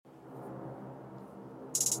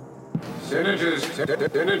Senators,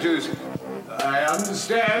 I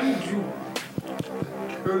understand you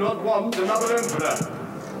do not want another emperor,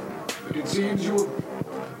 but it seems you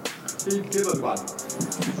have been given one.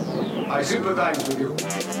 I sympathize with you.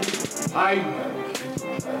 I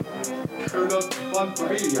do not want to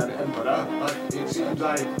be an emperor, but it seems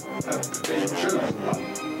I have been chosen one.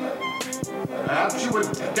 Perhaps you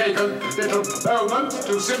would take a little moment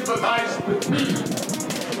to sympathize with me.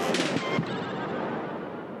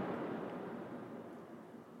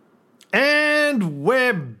 And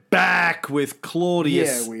we're back with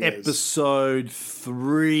Claudius, Yeah, episode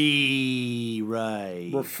 3,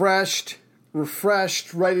 Ray. Refreshed,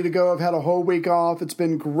 ready to go. I've had a whole week off. It's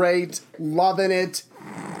been great. Loving it.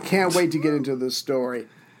 Can't wait to get into this story.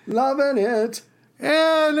 Loving it.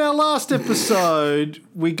 And our last episode,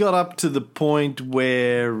 we got up to the point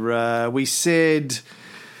where we said,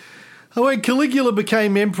 when Caligula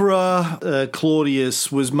became emperor,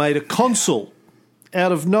 Claudius was made a consul.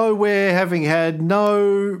 Out of nowhere, having had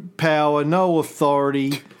no power, no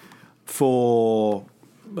authority for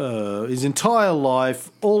his entire life,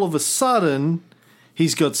 all of a sudden,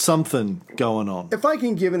 he's got something going on. If I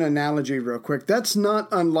can give an analogy real quick, that's not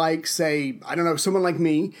unlike, say, I don't know, someone like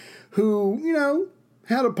me who,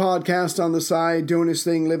 had a podcast on the side, doing his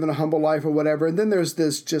thing, living a humble life or whatever, and then there's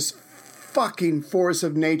this just fucking force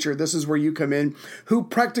of nature, this is where you come in, who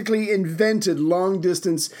practically invented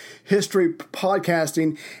long-distance history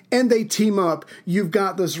podcasting, and they team up. You've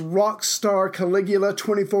got this rock star Caligula,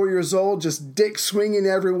 24 years old, just dick swinging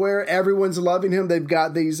everywhere. Everyone's loving him. They've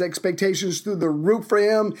got these expectations through the roof for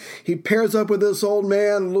him. He pairs up with this old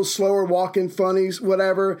man, a little slower, walking funnies,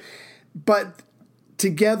 whatever. But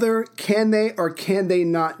together, can they or can they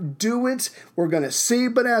not do it? We're going to see.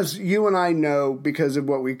 But as you and I know, because of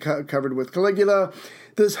what we covered with Caligula,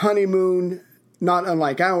 this honeymoon, not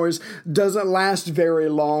unlike ours, doesn't last very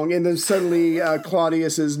long. And then suddenly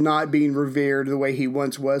Claudius is not being revered the way he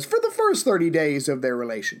once was for the first 30 days of their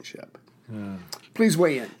relationship. Please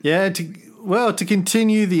weigh in. Yeah, to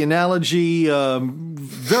continue the analogy,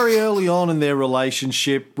 very early on in their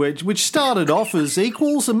relationship, which started off as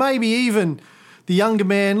equals and maybe even the younger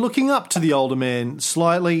man looking up to the older man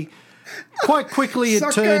slightly. Quite quickly it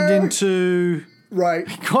turned into... Right.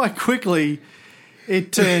 Quite quickly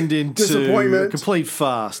it turned into... Disappointment. A complete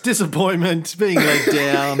farce. Disappointment, being let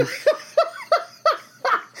down.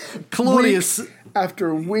 Claudius... Week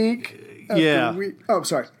after week. Oh,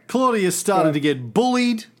 sorry. Claudius started to get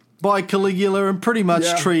bullied by Caligula and pretty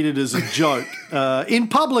much treated as a joke. In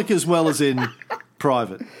public as well as in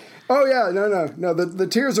private. Oh, yeah. No. The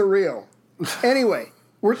tears are real. Anyway,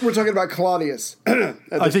 we're talking about Claudius.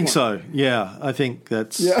 I think so. Yeah, I think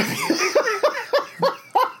that's... Yeah.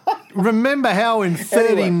 Remember how in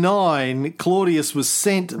 39 Claudius was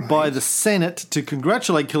sent by the Senate to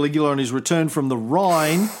congratulate Caligula on his return from the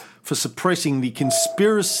Rhine for suppressing the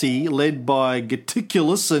conspiracy led by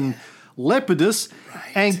Gaticulus and Lepidus,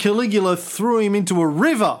 and Caligula threw him into a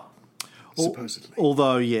river. Supposedly.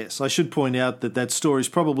 Although, yes, I should point out that story is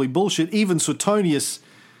probably bullshit. Even Suetonius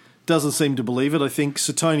doesn't seem to believe it. I think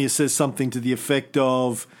Suetonius says something to the effect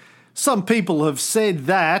of, some people have said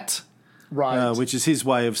that, which is his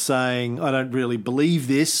way of saying, I don't really believe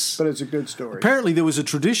this. But it's a good story. Apparently there was a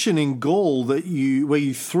tradition in Gaul where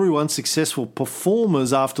you threw unsuccessful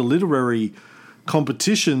performers after literary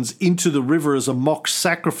competitions into the river as a mock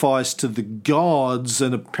sacrifice to the gods,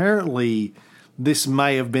 and apparently this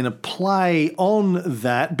may have been a play on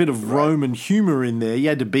that. Bit of Roman humour in there. You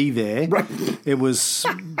had to be there. Right. It was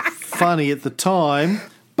funny at the time,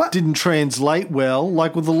 but didn't translate well,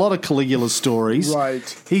 like with a lot of Caligula stories.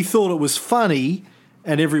 Right. He thought it was funny,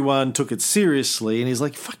 and everyone took it seriously, and he's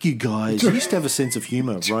like, fuck you guys. You used to have a sense of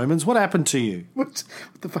humour, Romans. What happened to you? What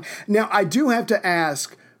the fuck? Now, I do have to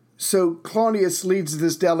ask, so Claudius leads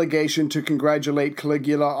this delegation to congratulate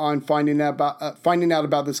Caligula on finding out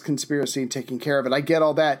about this conspiracy and taking care of it. I get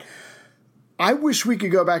all that. I wish we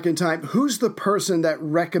could go back in time. Who's the person that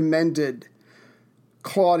recommended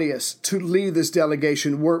Claudius to lead this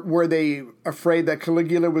delegation? Were they afraid that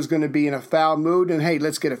Caligula was going to be in a foul mood and, hey,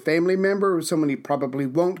 let's get a family member or someone he probably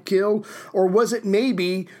won't kill? Or was it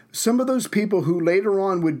maybe some of those people who later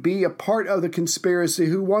on would be a part of the conspiracy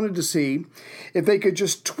who wanted to see if they could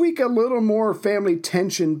just tweak a little more family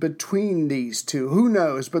tension between these two? Who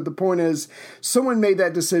knows? But the point is, someone made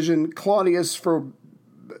that decision. Claudius, for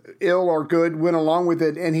ill or good, went along with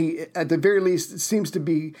it, and he, at the very least, seems to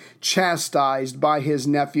be chastised by his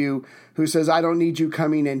nephew, who says, I don't need you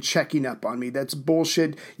coming and checking up on me. That's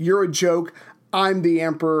bullshit. You're a joke. I'm the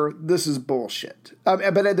emperor. This is bullshit. But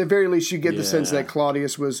at the very least, you get the sense that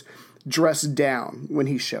Claudius was dressed down when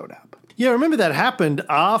he showed up. Yeah, remember that happened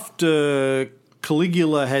after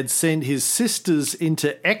Caligula had sent his sisters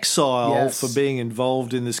into exile for being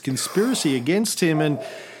involved in this conspiracy against him. And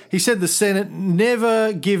he said the Senate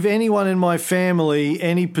never give anyone in my family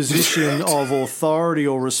any position of authority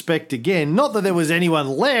or respect again. Not that there was anyone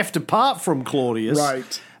left apart from Claudius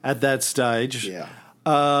at that stage. Yeah.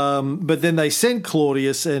 But then they sent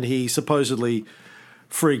Claudius and he supposedly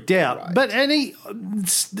freaked out. But he,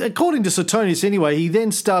 according to Suetonius anyway, he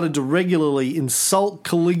then started to regularly insult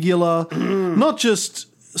Caligula, not just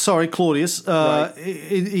Claudius.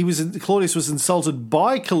 Claudius was insulted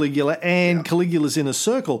by Caligula and Caligula's inner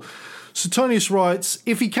circle. Suetonius writes,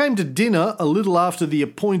 if he came to dinner a little after the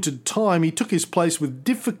appointed time, he took his place with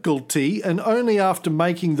difficulty and only after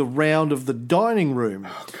making the round of the dining room.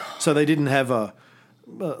 So they didn't have a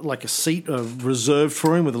seat reserved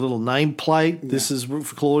for him with a little nameplate. Yeah. This is for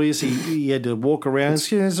Claudius. He had to walk around.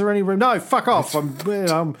 Is there any room? No, fuck off.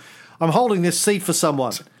 I'm holding this seat for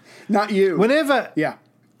someone. Not you.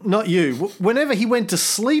 Not you. Whenever he went to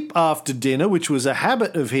sleep after dinner, which was a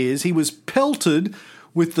habit of his, he was pelted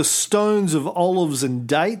with the stones of olives and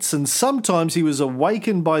dates, and sometimes he was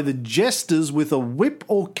awakened by the jesters with a whip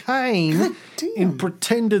or cane in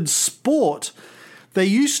pretended sport. They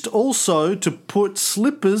used also to put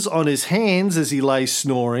slippers on his hands as he lay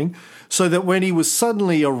snoring, so that when he was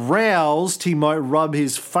suddenly aroused, he might rub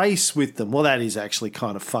his face with them. Well, that is actually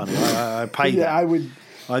kind of funny. I pay that.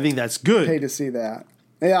 I think that's good. Pay to see that.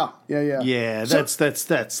 Yeah. Yeah, that's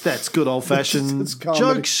good old fashioned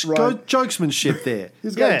jokesmanship there.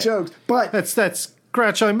 He's got jokes, but that's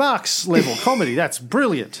Groucho Marx level comedy. That's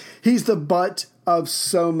brilliant. He's the butt of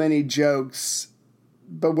so many jokes.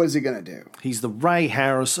 But what is he going to do? He's the Ray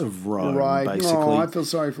Harris of Rome, basically. Oh, I feel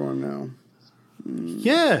sorry for him now.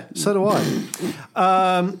 Yeah, so do I.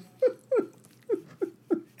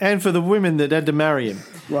 And for the women that had to marry him.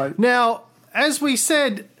 Right. Now, as we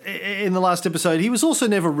said in the last episode, he was also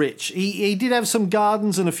never rich. He did have some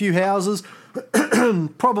gardens and a few houses.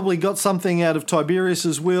 Probably got something out of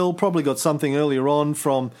Tiberius's will. Probably got something earlier on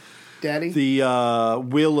from the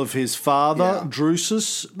will of his father,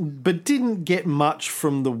 Drusus, but didn't get much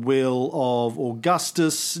from the will of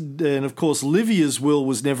Augustus. And, of course, Livia's will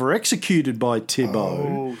was never executed by Tibbo.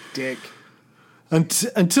 Oh, dick.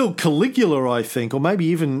 Until Caligula, I think, or maybe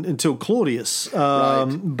even until Claudius.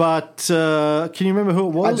 But can you remember who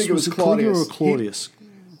it was? I think it was Caligula or Claudius?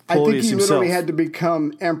 I think he literally had to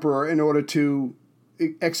become emperor in order to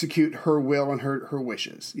execute her will and her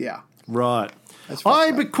wishes. Yeah. Right.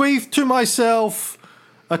 I bequeath to myself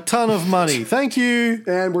a ton of money. Thank you.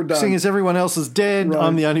 And we're done. Seeing as everyone else is dead,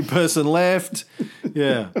 I'm the only person left.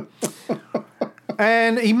 Yeah.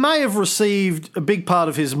 And he may have received a big part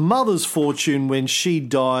of his mother's fortune when she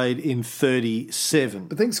died in 37.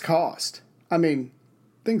 But things cost.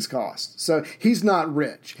 Things cost. So he's not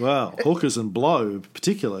rich. Wow. Hookers and blow,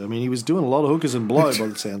 particularly. He was doing a lot of hookers and blow by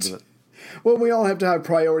the sounds of it. Well, we all have to have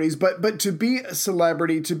priorities, but to be a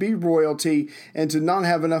celebrity, to be royalty, and to not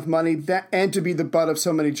have enough money, and to be the butt of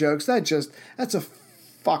so many jokes, that's a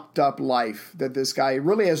fucked up life that this guy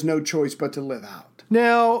really has no choice but to live out.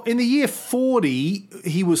 Now, in the year 40,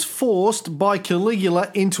 he was forced by Caligula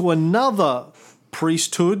into another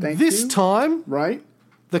priesthood. This time,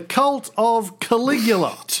 the cult of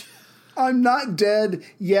Caligula. I'm not dead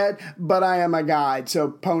yet, but I am a guide, so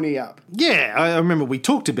pony up. Yeah, I remember we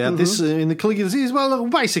talked about this in the Caligula series. Well,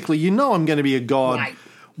 look, basically, I'm going to be a god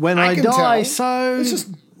when I die, so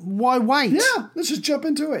why wait? Yeah, let's just jump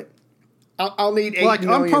into it. I'll need 8 million.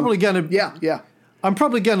 I'm probably going to... Yeah. I'm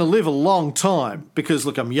probably going to live a long time because,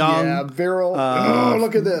 look, I'm young. Yeah, virile.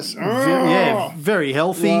 Look at this. Very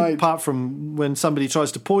healthy, apart from when somebody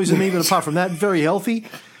tries to poison me, but apart from that, very healthy.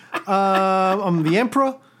 I'm the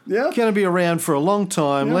emperor. Yeah. Going to be around for a long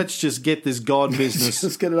time. Yeah. Let's just get this god business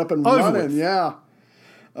Let's get it up and running. Yeah.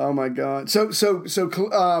 Oh, my God. So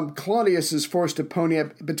Claudius is forced to pony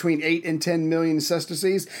up between 8 and 10 million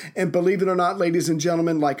sesterces. And believe it or not, ladies and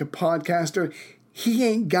gentlemen, like a podcaster, he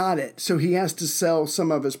ain't got it. So he has to sell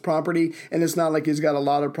some of his property. And it's not like he's got a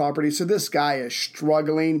lot of property. So this guy is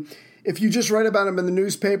struggling. If you just read about him in the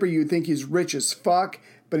newspaper, you'd think he's rich as fuck.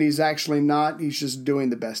 But he's actually not. He's just doing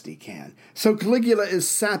the best he can. So Caligula is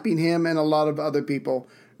sapping him and a lot of other people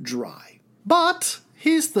dry. But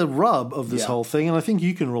here's the rub of this whole thing, and I think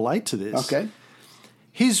you can relate to this. Okay.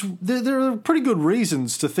 There are pretty good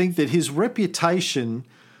reasons to think that his reputation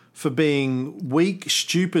for being weak,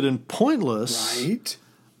 stupid, and pointless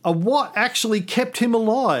are what actually kept him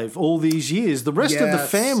alive all these years. The rest of the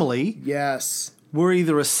family were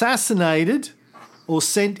either assassinated or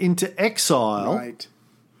sent into exile. Right.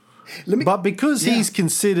 But because he's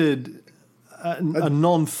considered a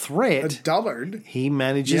non-threat, a dullard, he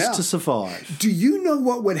manages to survive. Do you know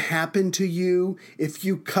what would happen to you if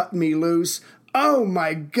you cut me loose? Oh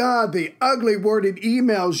my God, the ugly worded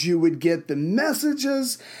emails you would get, the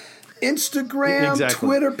messages, Instagram,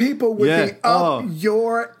 Twitter, people would be up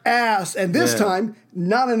your ass. And this time,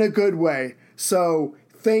 not in a good way. So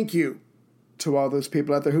thank you to all those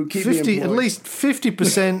people out there who keep me employed. At least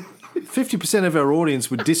 50% of our audience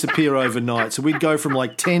would disappear overnight. So we'd go from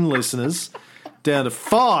like 10 listeners down to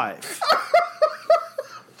 5.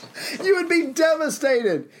 You would be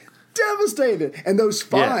devastated. Devastated. And those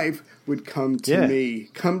 5 would come to me.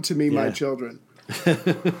 Come to me, my children.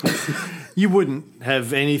 You wouldn't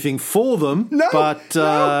have anything for them, but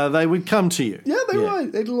they would come to you. Yeah, they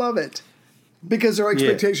would. They'd love it. Because their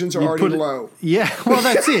expectations are already low. Yeah, well,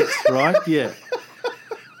 that's it, right? Yeah.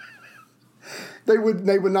 They would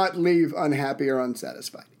not leave unhappy or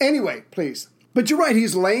unsatisfied. Anyway, please. But you're right.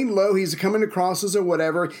 He's laying low. He's coming across as or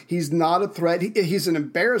whatever. He's not a threat. He's an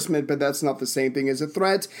embarrassment, but that's not the same thing as a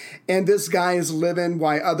threat. And this guy is living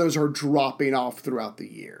while others are dropping off throughout the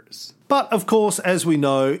years. But, of course, as we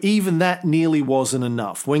know, even that nearly wasn't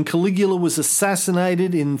enough. When Caligula was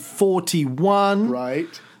assassinated in 41,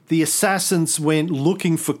 the assassins went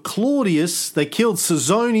looking for Claudius. They killed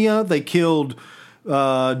Caesonia. They killed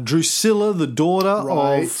Drusilla, the daughter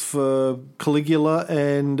of Caligula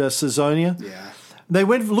and Caesonia. Yeah. They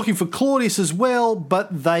went looking for Claudius as well,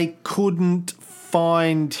 but they couldn't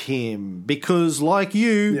find him because, like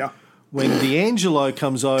you, when D'Angelo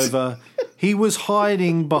comes over, he was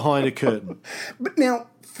hiding behind a curtain. But now,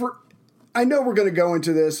 I know we're going to go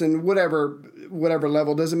into this, and whatever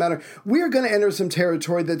level, doesn't matter. We are going to enter some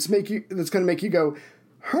territory that's going to make you go,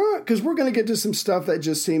 huh? Because we're going to get to some stuff that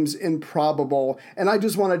just seems improbable. And I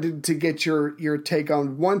just wanted to get your take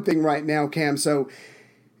on one thing right now, Cam. So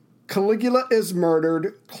Caligula is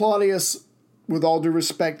murdered. Claudius, with all due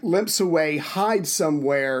respect, limps away, hides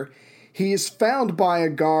somewhere. He is found by a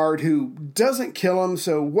guard who doesn't kill him,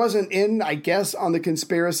 so wasn't in, I guess, on the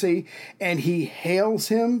conspiracy. And he hails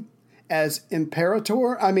him as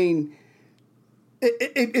Imperator. I mean,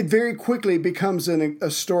 it very quickly becomes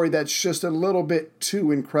a story that's just a little bit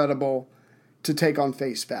too incredible to take on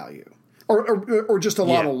face value. Or just a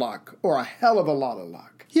lot of luck. Or a hell of a lot of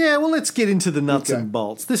luck. Yeah, well, let's get into the nuts and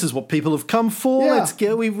bolts. This is what people have come for. Yeah. Let's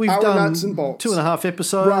get. We've done nuts and bolts. 2.5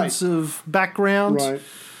 episodes of background. Right.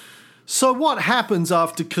 So what happens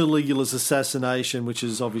after Caligula's assassination, which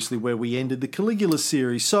is obviously where we ended the Caligula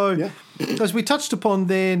series? So, as we touched upon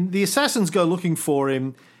then, the assassins go looking for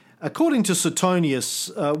him. According to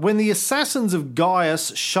Suetonius, when the assassins of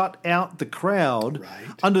Gaius shut out the crowd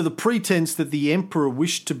under the pretense that the emperor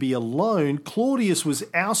wished to be alone, Claudius was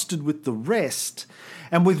ousted with the rest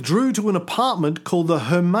and withdrew to an apartment called the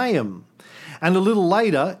Hermaeum. And a little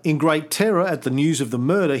later, in great terror at the news of the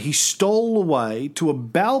murder, he stole away to a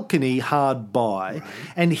balcony hard by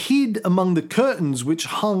and hid among the curtains which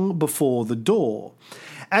hung before the door.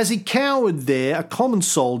 As he cowered there, a common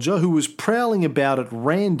soldier who was prowling about at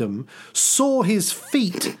random saw his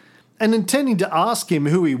feet and, intending to ask him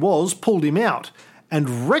who he was, pulled him out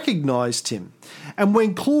and recognised him. And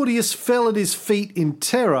when Claudius fell at his feet in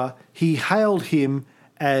terror, he hailed him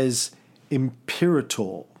as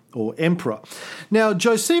Imperator, or Emperor. Now,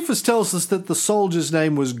 Josephus tells us that the soldier's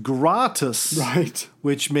name was Gratus,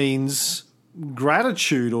 which means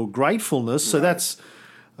gratitude or gratefulness, so that's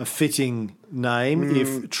a fitting name,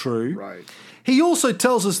 if true. He also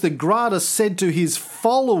tells us that Gratus said to his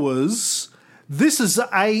followers, "This is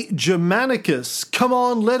a Germanicus. Come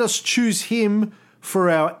on, let us choose him for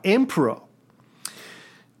our emperor."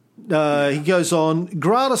 He goes on,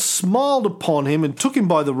 Gratus smiled upon him and took him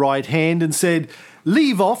by the right hand and said,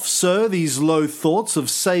 "Leave off, sir, these low thoughts of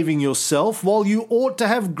saving yourself, while you ought to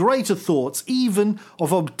have greater thoughts, even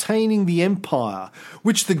of obtaining the empire,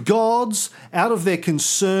 which the gods, out of their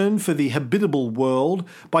concern for the habitable world,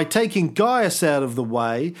 by taking Gaius out of the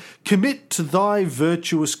way, commit to thy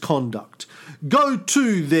virtuous conduct. Go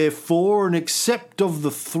to, therefore, and accept of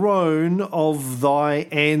the throne of thy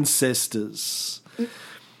ancestors."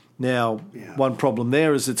 Now, one problem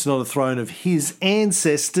there is it's not a throne of his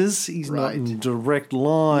ancestors. He's not in direct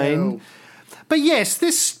line. No. But yes,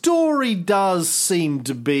 this story does seem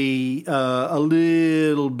to be a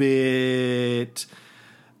little bit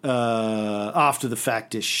after the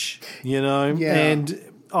fact-ish, you know? Yeah.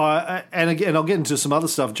 And again, I'll get into some other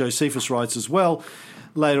stuff Josephus writes as well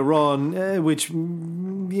later on, which,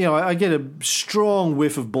 you know, I get a strong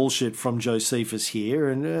whiff of bullshit from Josephus here,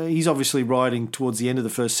 and he's obviously writing towards the end of the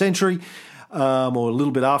first century, or a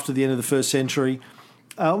little bit after the end of the first century.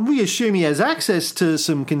 We assume he has access to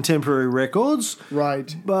some contemporary records.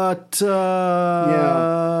 Right. But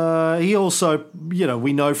he also,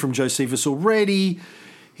 we know from Josephus already,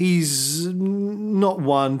 he's not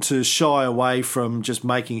one to shy away from just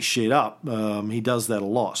making shit up. He does that a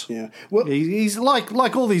lot. Yeah. Well, he's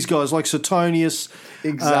like all these guys, like Suetonius.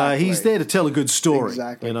 Exactly. He's there to tell a good story.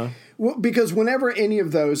 Exactly. Well, because whenever any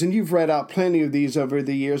of those, and you've read out plenty of these over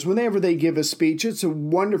the years, whenever they give a speech, it's a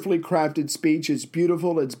wonderfully crafted speech. It's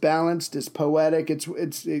beautiful. It's balanced. It's poetic.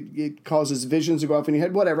 It causes visions to go off in your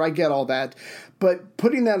head. Whatever. I get all that. But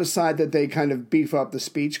putting that aside, that they kind of beef up the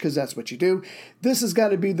speech because that's what you do. This has got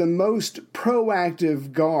to be the most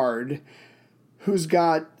proactive guard who has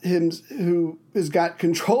got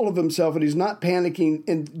control of himself, and he's not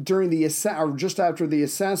panicking during or just after the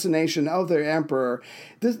assassination of the emperor.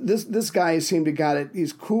 This guy seemed to got it.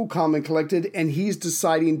 He's cool, calm, and collected, and he's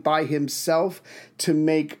deciding by himself to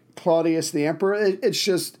make Claudius the emperor. It's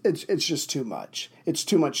just too much. It's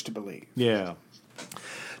too much to believe. Yeah.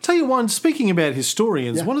 Tell you one. Speaking about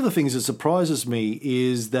historians, one of the things that surprises me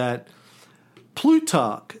is that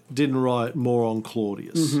Plutarch didn't write more on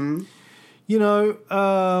Claudius. Mm-hmm.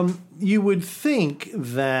 You would think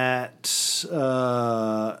that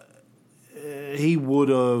he would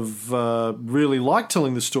have really liked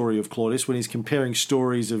telling the story of Claudius when he's comparing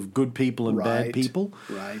stories of good people and bad people.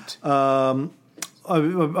 Right.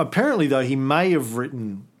 Apparently, though, he may have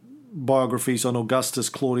written biographies on Augustus,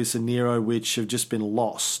 Claudius, and Nero, which have just been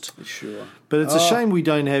lost. Sure. But it's a shame we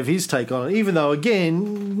don't have his take on it, even though,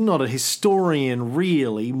 again, not a historian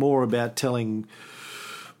really, more about telling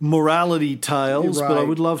morality tales, right. But I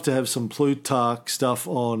would love to have some Plutarch stuff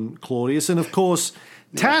on Claudius. And, of course,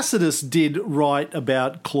 Tacitus did write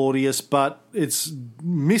about Claudius, but it's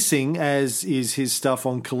missing, as is his stuff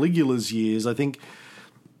on Caligula's years. I think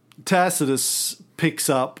Tacitus picks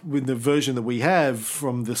up with the version that we have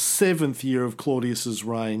from the 7th year of Claudius's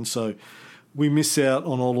reign, so we miss out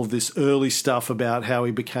on all of this early stuff about how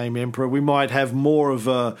he became emperor. We might have more of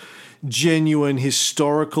a genuine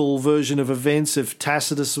historical version of events if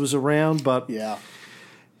Tacitus was around, but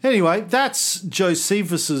anyway, that's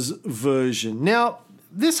Josephus's version. Now,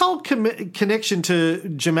 this whole connection to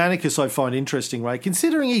Germanicus I find interesting, right?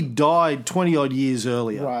 Considering he died 20-odd years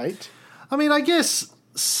earlier. Right. I mean, I guess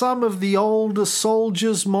some of the older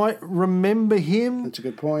soldiers might remember him. That's a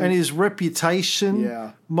good point. And his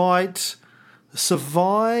reputation might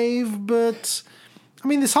survive, but I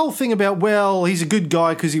mean, this whole thing about, well, he's a good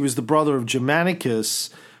guy because he was the brother of Germanicus,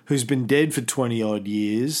 who's been dead for 20-odd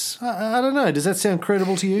years. I don't know. Does that sound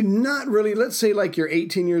credible to you? Not really. Let's say like you're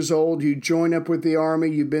 18 years old, you join up with the army,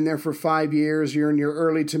 you've been there for 5 years, you're in your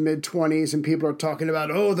early to mid-20s, and people are talking about,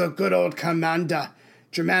 the good old commander,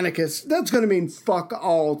 Germanicus. That's going to mean fuck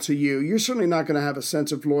all to you. You're certainly not going to have a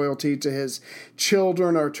sense of loyalty to his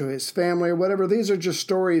children or to his family or whatever. These are just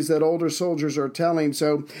stories that older soldiers are telling.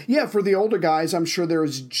 So, for the older guys, I'm sure there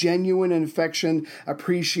is genuine affection,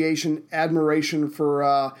 appreciation, admiration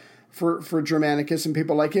for Germanicus and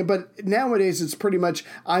people like him. But nowadays, it's pretty much,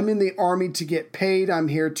 I'm in the army to get paid. I'm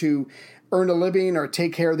here to earn a living or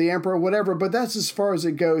take care of the emperor, whatever. But that's as far as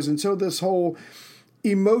it goes. And so this whole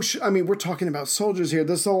emotion, we're talking about soldiers here,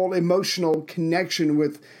 this whole emotional connection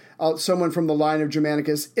with someone from the line of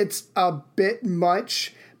Germanicus, it's a bit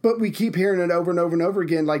much, but we keep hearing it over and over and over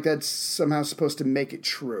again like that's somehow supposed to make it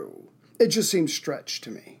true. It just seems stretched to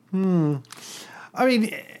me. I mean,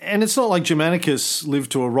 and it's not like Germanicus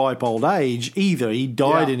lived to a ripe old age either. He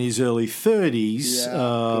died in his early 30s.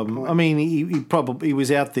 I mean, he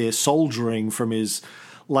was out there soldiering from his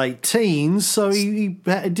late teens, so he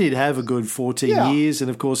did have a good 14 years, and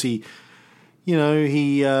of course he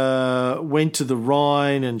went to the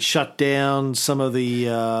Rhine and shut down some of the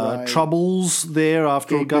troubles there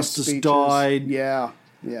after Augustus died. Yeah.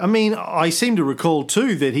 I mean, I seem to recall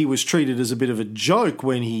too that he was treated as a bit of a joke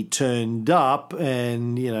when he turned up,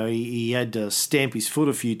 and he had to stamp his foot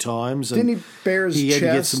a few times. And didn't he bare his chest? He had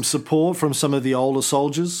to get some support from some of the older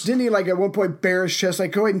soldiers. Didn't he, at one point, bare his chest,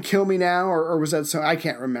 go ahead and kill me now, or was that so? I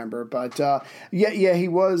can't remember, but he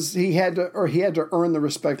was. He had to earn the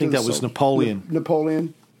respect. I think that was Napoleon.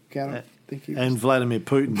 Napoleon. And Vladimir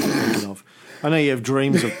Putin. I'm thinking of. I know you have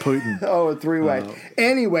dreams of Putin. A three-way.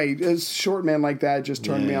 Anyway, a short man like that just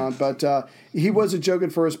turned me on. But he was a joke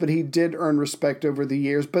at first, but he did earn respect over the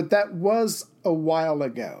years. But that was a while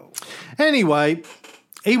ago. Anyway,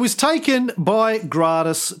 he was taken by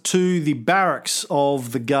Gratus to the barracks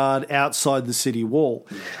of the guard outside the city wall.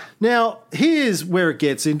 Now, here's where it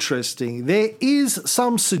gets interesting. There is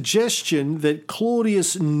some suggestion that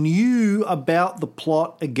Claudius knew about the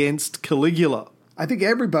plot against Caligula. I think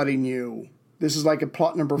everybody knew. This is like a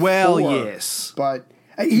plot number 4. Well, yes. But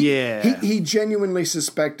He genuinely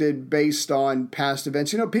suspected based on past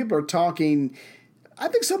events. People are talking, I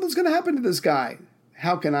think something's going to happen to this guy.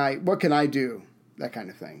 What can I do? That kind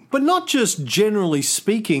of thing. But not just generally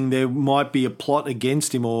speaking, there might be a plot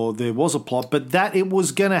against him or there was a plot, but that it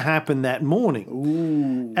was going to happen that morning.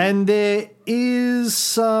 Ooh. And there is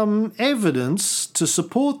some evidence to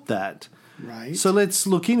support that. Right. So let's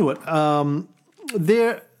look into it.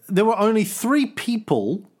 There were only 3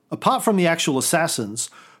 people, apart from the actual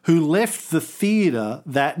assassins, who left the theatre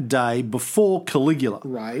that day before Caligula.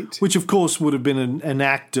 Right. Which, of course, would have been an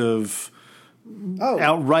act of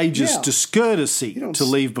outrageous discourtesy to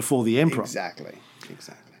leave before the emperor. Exactly.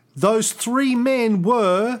 Those 3 men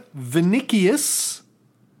were Vinicius,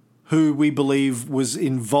 who we believe was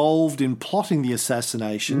involved in plotting the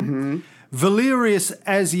assassination, Valerius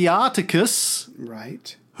Asiaticus,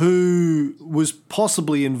 right, who was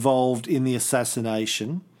possibly involved in the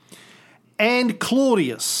assassination, and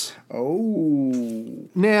Claudius. Oh.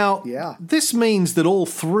 Now, this means that all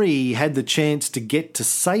 3 had the chance to get to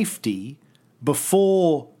safety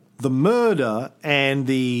before the murder and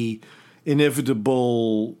the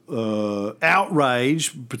inevitable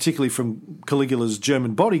outrage, particularly from Caligula's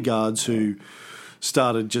German bodyguards who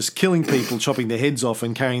started just killing people, chopping their heads off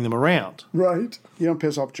and carrying them around. Right. You don't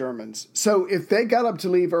piss off Germans. So if they got up to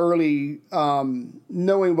leave early,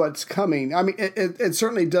 knowing what's coming, I mean, it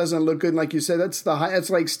certainly doesn't look good. And like you said,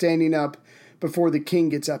 that's like standing up before the king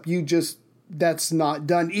gets up. That's not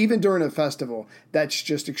done. Even during a festival, that's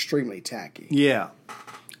just extremely tacky. Yeah.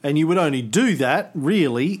 And you would only do that,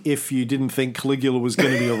 really, if you didn't think Caligula was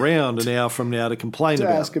going to be around an hour from now to complain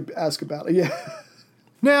about it. Ask about it, yeah.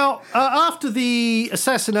 Now, after the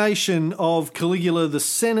assassination of Caligula, the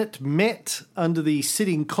Senate met under the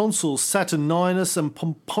sitting consuls Suetonius and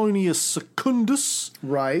Pomponius Secundus.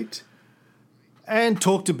 Right. And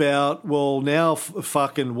talked about, well, now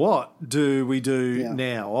fucking what do we do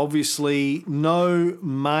now? Obviously, no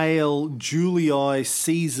male Julii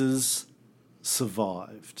Caesars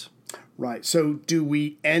survived. Right. So do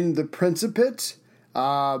we end the Principate?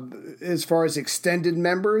 As far as extended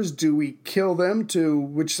members, do we kill them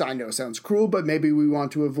which I know sounds cruel, but maybe we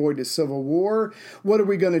want to avoid a civil war? What are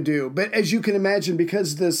we going to do? But as you can imagine,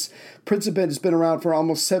 because this Principate has been around for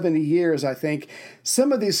almost 70 years, I think,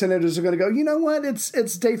 some of these senators are going to go, you know what, it's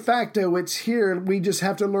de facto, it's here, we just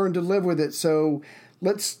have to learn to live with it. So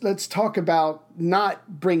let's talk about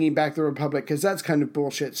not bringing back the Republic, because that's kind of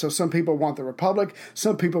bullshit. So some people want the Republic.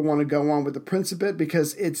 Some people want to go on with the Principate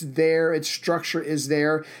because it's there. Its structure is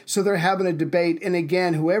there. So they're having a debate. And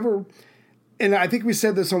again, and I think we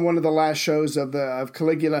said this on one of the last shows of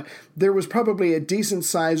Caligula, there was probably a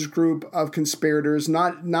decent-sized group of conspirators,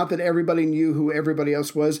 not that everybody knew who everybody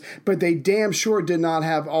else was, but they damn sure did not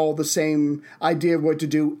have all the same idea of what to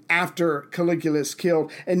do after Caligula is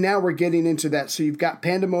killed. And now we're getting into that. So you've got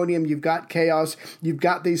pandemonium, you've got chaos, you've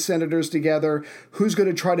got these senators together. Who's going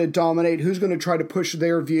to try to dominate? Who's going to try to push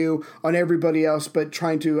their view on everybody else, but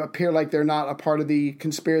trying to appear like they're not a part of the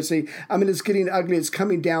conspiracy? I mean, it's getting ugly. It's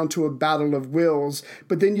coming down to a battle of wills,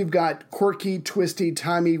 but then you've got quirky, twisty,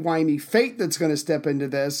 timey-wimey fate that's going to step into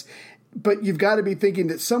this. But you've got to be thinking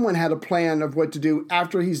that someone had a plan of what to do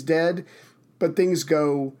after he's dead, but things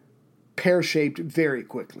go pear-shaped very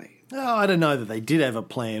quickly. Oh, I don't know that they did have a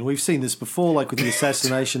plan. We've seen this before, like with the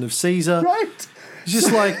assassination of Caesar. Right. It's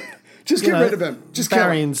just like... just get rid of him. Just kill him.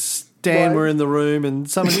 Barry and Stan were in the room, and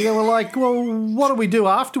somebody were like, well, what do we do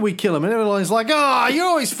after we kill him? And everyone's like, oh, you're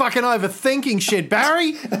always fucking overthinking shit,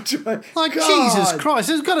 Barry. That's right. Like, God. Jesus Christ,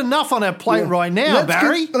 there's got enough on our plate right now,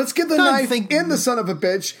 Barry. Let's get the knife in the son of a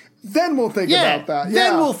bitch, then we'll think about that.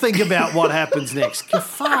 Then we'll think about what happens next.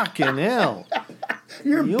 Fucking hell.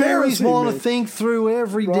 You're you embarrassing always want me. to think through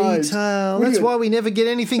every detail. That's why we never get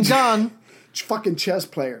anything done. Fucking chess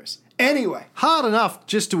players. Anyway. Hard enough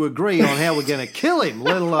just to agree on how we're going to kill him,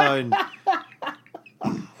 let alone...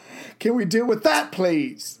 Can we deal with that,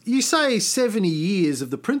 please? You say 70 years of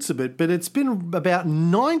the Principate, but it's been about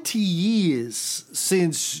 90 years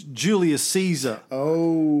since Julius Caesar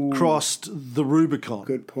crossed the Rubicon.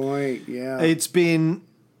 Good point, yeah. It's been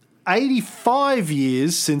 85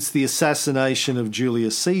 years since the assassination of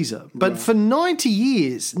Julius Caesar. But for 90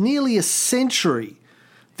 years, nearly a century,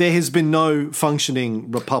 there has been no functioning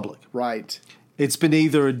republic. Right. It's been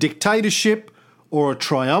either a dictatorship or a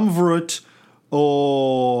triumvirate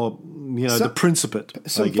or, the Principate,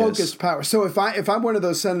 some focused power. So if I'm one of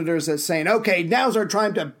those senators that's saying, okay, now's our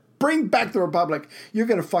time to bring back the Republic, you're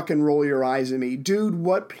going to fucking roll your eyes at me. Dude,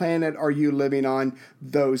 what planet are you living on?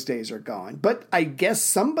 Those days are gone. But I guess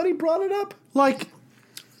somebody brought it up? Like,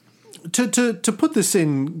 To put this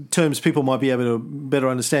in terms people might be able to better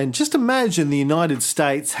understand, just imagine the United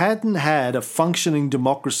States hadn't had a functioning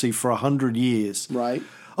democracy for 100 years. Right.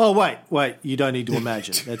 Oh, wait, you don't need to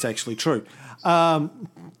imagine. That's actually true. Right.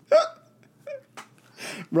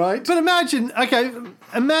 But imagine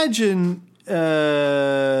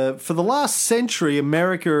for the last century,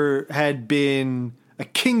 America had been a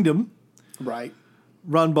kingdom. Right.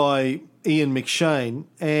 Run by Ian McShane,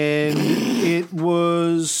 and it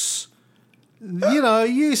was,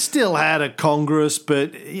 you still had a Congress,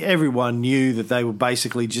 but everyone knew that they were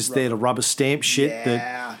basically just there to rubber stamp shit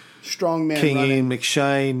that strong man King running. Ian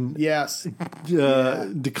McShane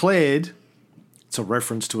declared. It's a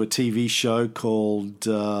reference to a TV show called,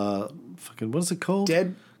 what is it called?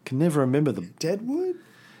 Can never remember the... Deadwood?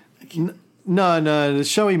 No, the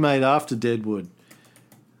show he made after Deadwood.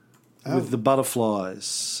 With the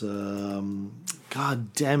butterflies.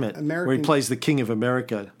 God damn it. Where he plays the King of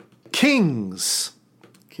America. Kings.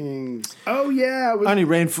 Oh, yeah. Only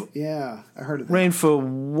ran for... Yeah, I heard of that. Ran for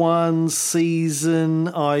one season,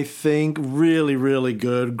 I think. Really, really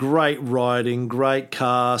good. Great writing, great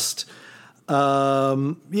cast. But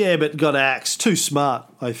got axed. Too smart,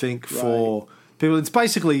 I think, for people. It's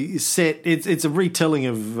basically set... It's a retelling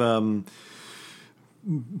of...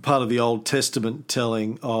 part of the Old Testament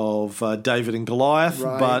telling of David and Goliath,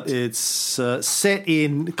 but it's set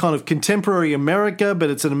in kind of contemporary America, but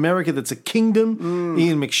it's an America that's a kingdom.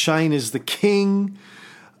 Ian McShane is the king.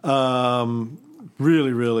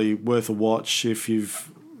 Really, really worth a watch if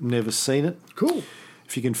you've never seen it. Cool.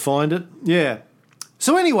 If you can find it. Yeah.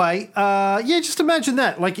 So anyway, just imagine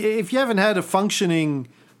that. Like if you haven't had a functioning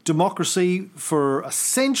democracy for a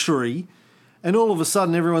century... And all of a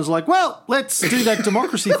sudden, everyone's like, well, let's do that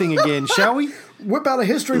democracy thing again, shall we? Whip out a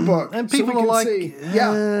history book. And people are like,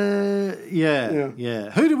 yeah.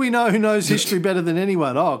 Who do we know who knows history better than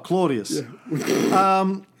anyone? Oh, Claudius.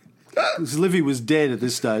 Yeah. Livy was dead at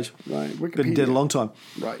this stage. Right. Wikipedia. Been dead a long time.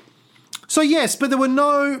 Right. So, yes, but there were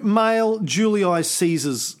no male Julii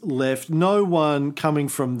Caesars left. No one coming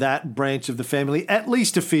from that branch of the family, at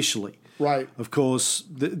least officially. Right. Of course,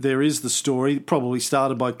 there is the story, probably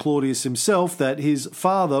started by Claudius himself, that his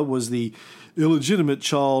father was the illegitimate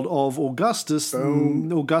child of Augustus.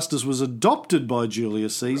 Augustus was adopted by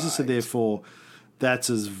Julius Caesar, so therefore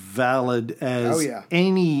that's as valid as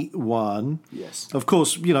anyone. Yes. Of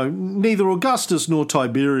course, neither Augustus nor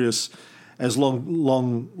Tiberius, as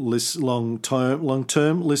long-term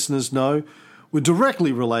listeners know, were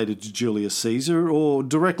directly related to Julius Caesar or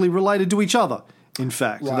directly related to each other. In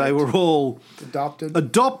fact, they were all adopted,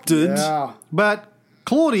 but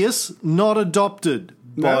Claudius not adopted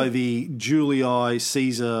by the Julii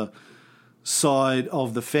Caesar side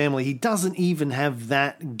of the family. He doesn't even have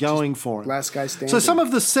that going for him. Last guy standing. So some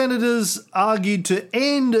of the senators argued to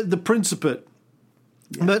end the principate,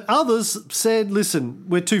 but others said, listen,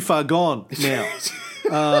 we're too far gone now.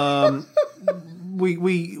 We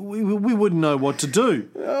wouldn't know what to do.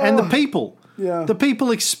 And the people... Yeah. The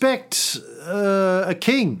people expect a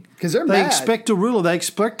king. Because they're mad. They expect a ruler. They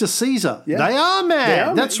expect a Caesar. Yeah. They are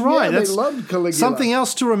mad. That's right. Yeah, they loved Caligula. Something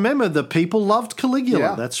else to remember. The people loved Caligula.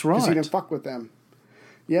 Yeah, that's right. Because he didn't fuck with them.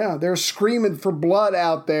 Yeah, they're screaming for blood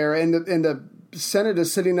out there. And the Senate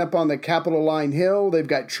is sitting up on the Capitoline Hill. They've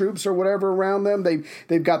got troops or whatever around them.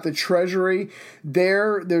 They've got the treasury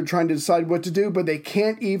there. They're trying to decide what to do, but they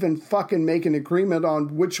can't even fucking make an agreement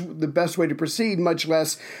on which the best way to proceed, much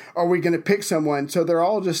less are we going to pick someone. So they're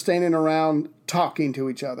all just standing around talking to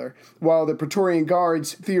each other while the Praetorian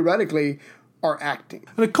Guards theoretically are acting.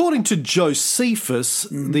 And according to Josephus,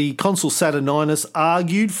 the consul Saturninus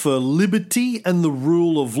argued for liberty and the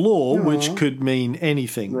rule of law, which could mean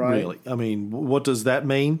anything, really. I mean, what does that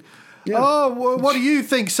mean? Yeah. Oh, what do you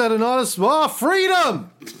think, Saturninus? Oh,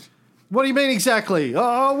 freedom! What do you mean exactly?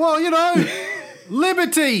 Oh, well,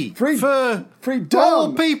 liberty for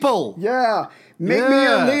all people. Yeah. Make me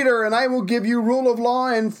your leader, and I will give you rule of law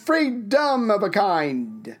and freedom of a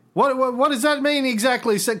kind. What does that mean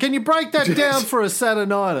exactly? Can you break that down for a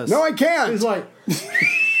Saturninus? No, I can't. He's like...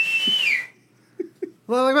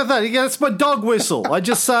 Well, like that. That's my dog whistle. I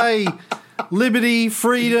just say liberty,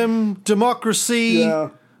 freedom, democracy,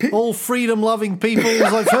 all freedom-loving people.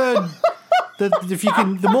 As I've heard that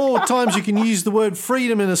the more times you can use the word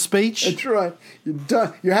freedom in a speech... That's right. You're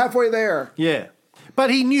done. You're halfway there. Yeah. But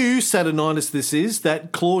he knew, Saturninus this is,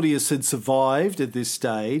 that Claudius had survived at this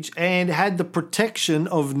stage and had the protection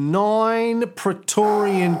of 9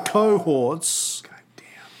 Praetorian cohorts. God damn.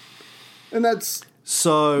 And that's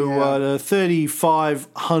So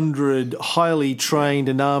 3,500 highly trained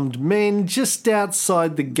and armed men just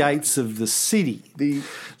outside the gates of the city.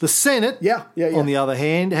 The Senate, on the other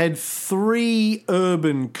hand, had 3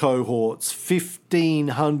 urban cohorts,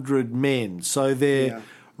 1,500 men. So they're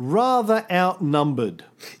rather outnumbered.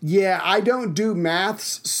 Yeah, I don't do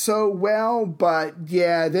maths so well, but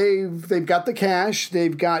yeah, they've got the cash,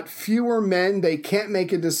 they've got fewer men, they can't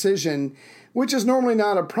make a decision, which is normally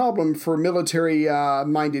not a problem for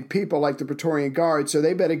military-minded people like the Praetorian Guard, so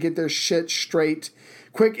they better get their shit straight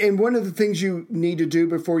quick. And one of the things you need to do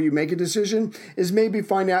before you make a decision is maybe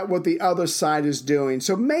find out what the other side is doing.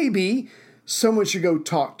 So maybe someone should go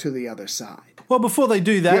talk to the other side. Well, before they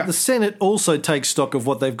do that, the Senate also takes stock of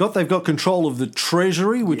what they've got. They've got control of the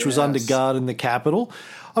Treasury, which was under guard in the capital.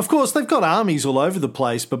 Of course, they've got armies all over the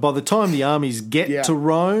place, but by the time the armies get to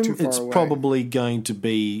Rome, it's probably going to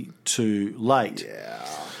be too late. Yeah.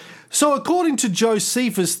 So according to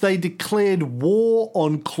Josephus, they declared war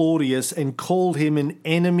on Claudius and called him an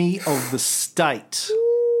enemy of the state.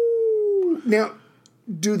 Ooh. Now,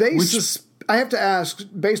 do they... I have to ask,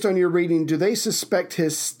 based on your reading, do they suspect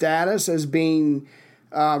his status as being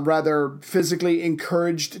rather physically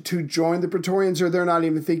encouraged to join the Praetorians, or they're not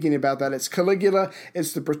even thinking about that? It's Caligula,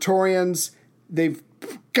 it's the Praetorians, they've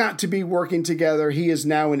got to be working together. He is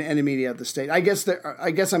now an enemy of the state. I guess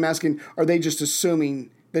I'm asking, are they just assuming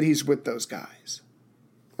that he's with those guys?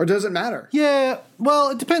 Or does it matter? Yeah, well,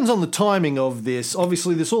 it depends on the timing of this.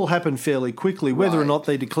 Obviously, this all happened fairly quickly. Whether or not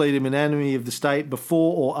they declared him an enemy of the state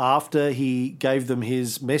before or after he gave them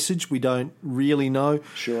his message, we don't really know.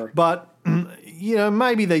 Sure. But,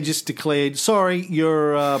 maybe they just declared, sorry,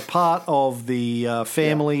 you're part of the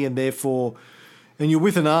family and therefore... And you're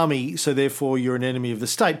with an army, so therefore you're an enemy of the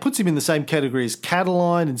state. Puts him in the same category as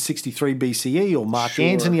Catiline in 63 BCE or Mark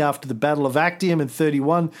Antony after the Battle of Actium in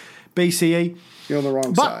 31 BCE. You're on the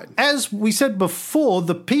wrong side. But as we said before,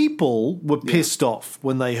 the people were pissed off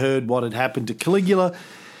when they heard what had happened to Caligula,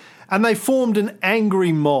 and they formed an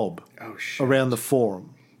angry mob around the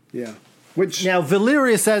forum. Yeah. Now,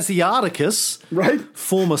 Valerius Asiaticus,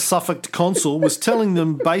 former Suffolk consul, was telling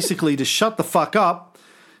them basically to shut the fuck up,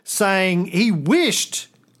 saying he wished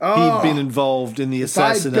he'd been involved in the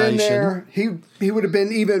assassination. If I'd been there, he would have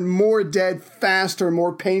been even more dead faster,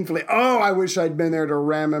 more painfully. Oh, I wish I'd been there to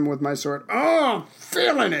ram him with my sword. Oh,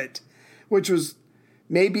 feeling it. Which was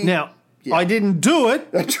maybe... Now, I didn't do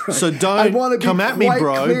it, That's right. So don't come at me,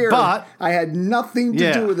 bro. Clear. But I had nothing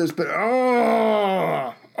to do with this, but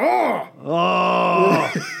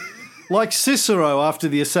like Cicero after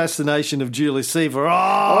the assassination of Julius Caesar.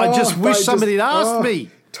 I just wish somebody had asked me.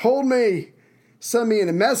 Told me. Send me in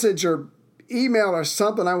a message or email or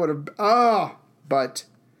something, I would have... but...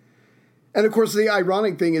 And, of course, the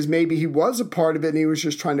ironic thing is maybe he was a part of it and he was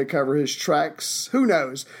just trying to cover his tracks. Who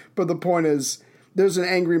knows? But the point is, there's an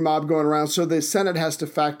angry mob going around, so the Senate has to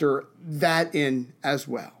factor that in as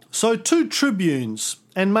well. So 2 tribunes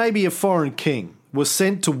and maybe a foreign king were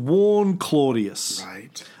sent to warn Claudius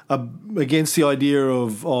against the idea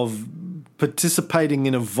of participating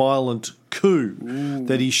in a violent coup,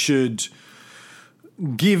 that he should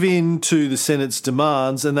give in to the Senate's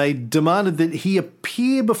demands, and they demanded that he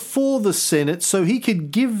appear before the Senate so he could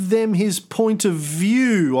give them his point of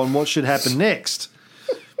view on what should happen next.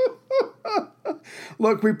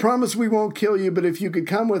 Look, we promise we won't kill you, but if you could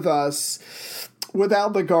come with us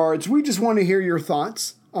without the guards, we just want to hear your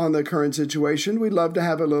thoughts on the current situation. We'd love to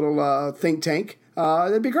have a little think tank.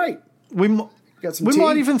 That'd be great. We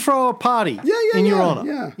might even throw a party in your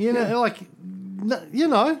honor.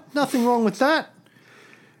 Nothing wrong with that.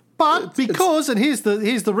 But and here's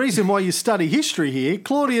the reason why you study history here,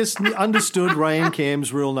 Claudius understood Rayan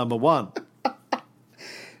Cam's rule number 1.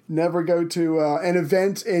 Never go to an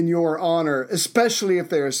event in your honor, especially if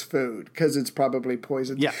there's food, because it's probably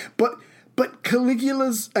poison. Yeah. But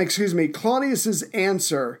Claudius's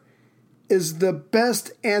answer is the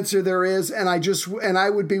best answer there is, and I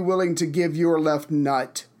would be willing to give your left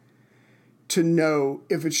nut to know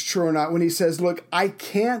if it's true or not when he says, look, I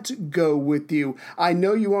can't go with you. I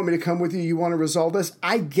know you want me to come with you. You want to resolve this.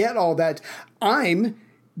 I get all that. I'm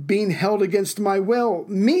being held against my will.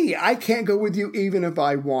 I can't go with you even if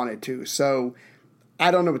I wanted to. So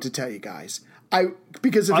I don't know what to tell you guys. I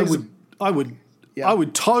would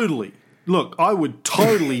totally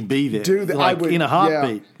be there. In a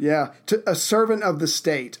heartbeat. Yeah. To a servant of the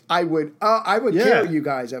state. I would carry you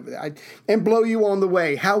guys over there and blow you on the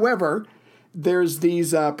way. However, there's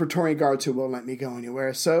these Praetorian guards who won't let me go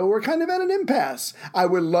anywhere. So we're kind of at an impasse. I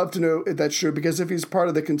would love to know if that's true, because if he's part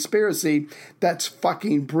of the conspiracy, that's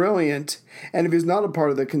fucking brilliant. And if he's not a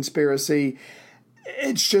part of the conspiracy,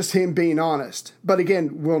 It's just him being honest. But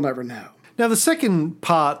again, we'll never know. Now, the second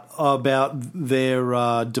part about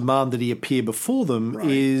their demand that he appear before them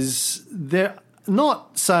is they're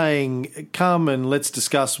not saying, come and let's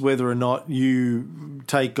discuss whether or not you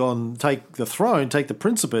take the throne, take the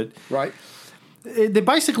principate. Right. They're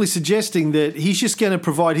basically suggesting that he's just going to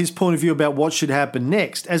provide his point of view about what should happen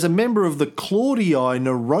next. As a member of the Claudii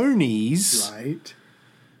Nerones, right,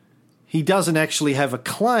 he doesn't actually have a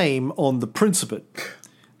claim on the principate.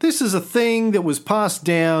 This is a thing that was passed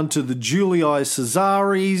down to the Julii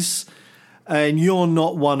Caesaris, and you're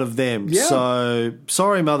not one of them. Yeah. So,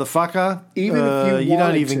 sorry, motherfucker. Even if you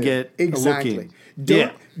don't even to. get exactly. a look in.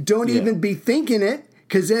 Don't even be thinking it,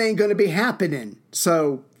 because it ain't going to be happening.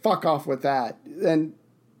 So, fuck off with that. And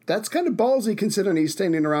that's kind of ballsy considering he's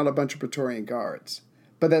standing around a bunch of Praetorian guards.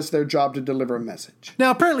 But that's their job to deliver a message.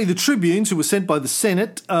 Now, apparently the tribunes who were sent by the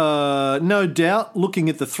Senate, no doubt, looking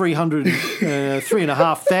at the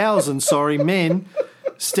 3,500 men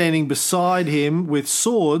standing beside him with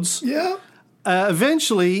swords,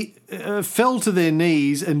 eventually fell to their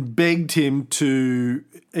knees and begged him to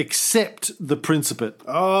accept the principate.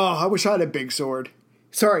 Oh, I wish I had a big sword.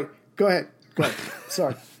 Sorry, go ahead.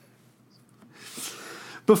 Sorry.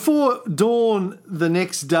 Before dawn the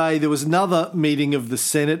next day, there was another meeting of the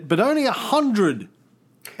Senate, but only 100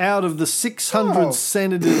 out of the 600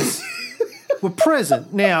 senators were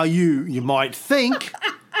present. Now, you might think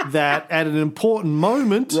that at an important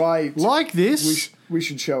moment like this, we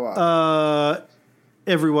should show up.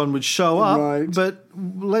 Everyone would show up, but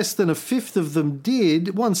less than a fifth of them did.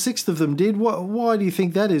 1/6 of them did. Why do you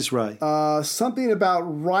think that is, Ray? Something about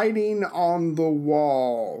writing on the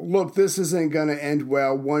wall. Look, this isn't going to end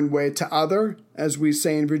well one way to other. As we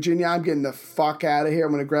say in Virginia, I'm getting the fuck out of here.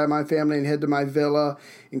 I'm going to grab my family and head to my villa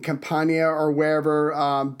in Campania or wherever,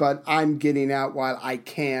 but I'm getting out while I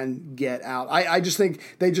can get out. I just think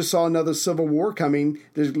they just saw another civil war coming.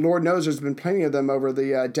 Lord knows there's been plenty of them over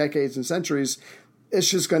the decades and centuries. It's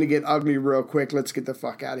just going to get ugly real quick. Let's get the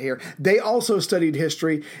fuck out of here. They also studied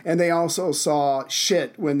history, and they also saw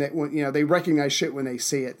shit when they recognize shit when they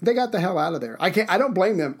see it. They got the hell out of there. I don't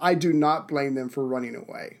blame them. I do not blame them for running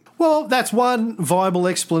away. Well, that's one viable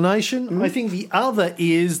explanation. Mm-hmm. I think the other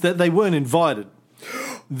is that they weren't invited.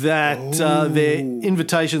 That their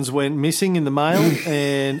invitations went missing in the mail,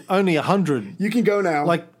 and only 100. You can go now.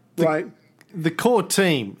 Right. The core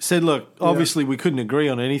team said, look, obviously we couldn't agree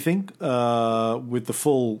on anything with the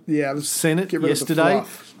full Senate yesterday.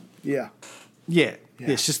 Of the fluff. Yeah.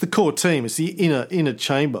 It's just the core team. It's the inner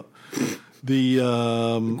chamber. The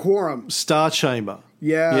quorum. Star chamber.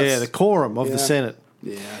 Yes. Yeah, the quorum of the Senate.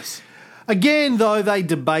 Yes. Again, though, they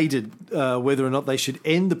debated whether or not they should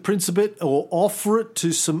end the principate or offer it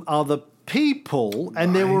to some other people,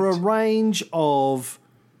 and there were a range of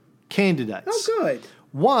candidates. Oh, good.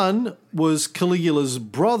 One was Caligula's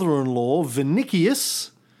brother-in-law,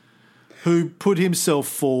 Germanicus, who put himself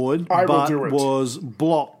forward but was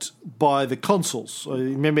blocked by the consuls.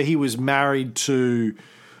 Remember, he was married to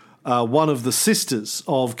one of the sisters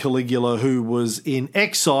of Caligula who was in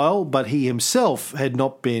exile, but he himself had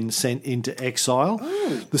not been sent into exile.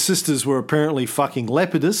 Oh. The sisters were apparently fucking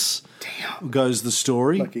Lepidus, goes the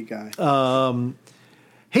story. Lucky guy.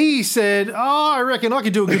 He said, I reckon I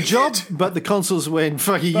could do a good job. But the consuls went,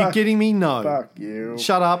 fuck, are you kidding me? No. Fuck you.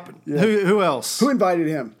 Shut up. Yeah. Who else? Who invited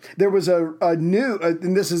him? There was a new,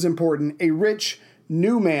 and this is important, a rich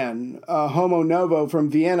new man, homo novo from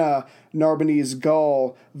Vienna, Narbonese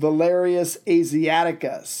Gaul, Valerius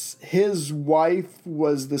Asiaticus. His wife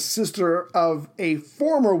was the sister of a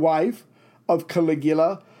former wife of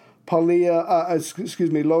Caligula,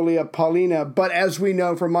 Lolia Paulina. But as we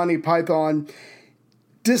know from Monty Python,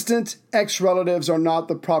 distant ex-relatives are not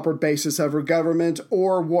the proper basis of a government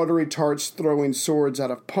or watery tarts throwing swords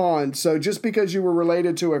out of ponds. So just because you were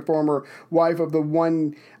related to a former wife of the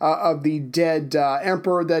one of the dead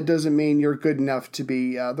emperor, that doesn't mean you're good enough to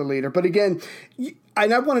be the leader. But again,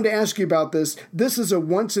 and I wanted to ask you about this. This is a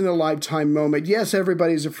once-in-a-lifetime moment. Yes,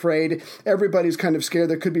 everybody's afraid. Everybody's kind of scared.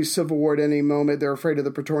 There could be civil war at any moment. They're afraid of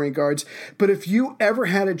the Praetorian Guards. But if you ever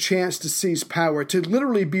had a chance to seize power, to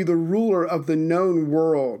literally be the ruler of the known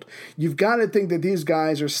world, you've got to think that these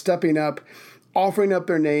guys are stepping up, offering up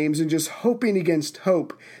their names, and just hoping against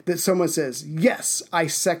hope that someone says, yes, I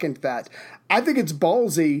second that. I think it's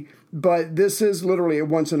ballsy, but this is literally a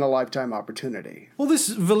once-in-a-lifetime opportunity. Well, this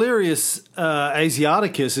Valerius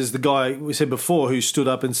Asiaticus is the guy we said before who stood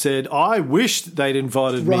up and said, I wished they'd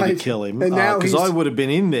invited me to kill him because I would have been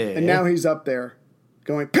in there. And now he's up there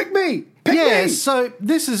going, pick me, pick me! Yeah, so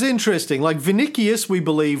this is interesting. Like, Vinicius, we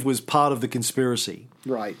believe, was part of the conspiracy.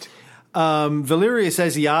 Right. Valerius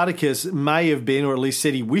Asiaticus may have been, or at least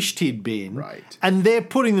said he wished he'd been. Right. And they're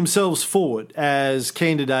putting themselves forward as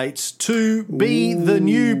candidates to be the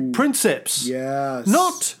new princeps. Yes.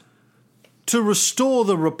 Not to restore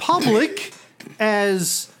the Republic,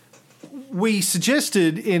 as we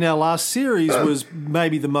suggested in our last series was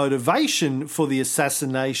maybe the motivation for the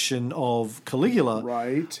assassination of Caligula.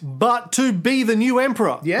 Right. But to be the new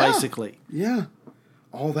emperor, basically. Yeah.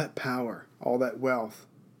 All that power, all that wealth.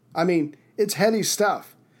 I mean, it's heady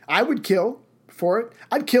stuff. I would kill for it.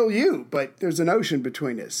 I'd kill you, but there's an ocean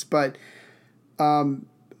between us. But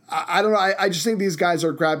I don't know. I just think these guys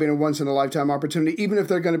are grabbing a once-in-a-lifetime opportunity. Even if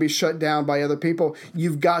they're going to be shut down by other people,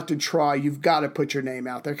 you've got to try. You've got to put your name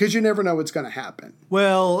out there because you never know what's going to happen.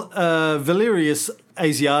 Well, Valerius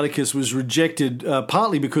Asiaticus was rejected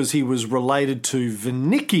partly because he was related to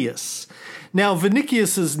Vinicius. Now,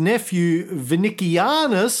 Vinicius's nephew,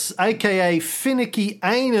 Vinicianus, a.k.a.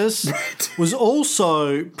 Finicianus, was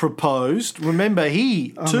also proposed. Remember, he,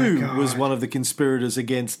 too, was one of the conspirators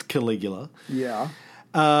against Caligula. Yeah.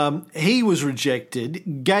 He was rejected.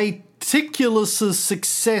 Gaticulus's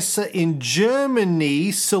successor in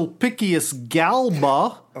Germany, Sulpicius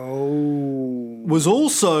Galba, was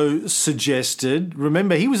also suggested.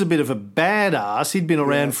 Remember, he was a bit of a badass. He'd been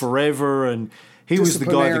around forever, and he was the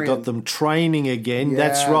guy that got them training again. Yes.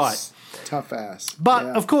 That's right. Tough ass. But,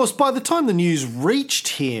 of course, by the time the news reached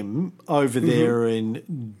him over there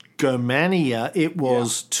in Germania, it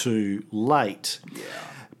was too late. Yeah.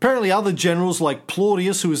 Apparently other generals like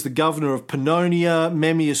Claudius, who was the governor of Pannonia,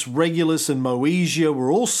 Memmius Regulus and Moesia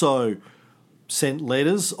were also sent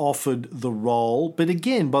letters, offered the role. But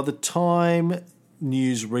again, by the time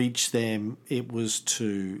news reached them, it was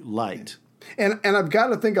too late. And I've got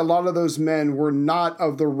to think a lot of those men were not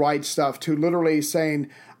of the right stuff to literally saying,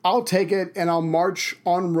 I'll take it and I'll march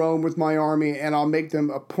on Rome with my army and I'll make them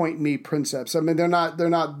appoint me princeps. I mean, they're not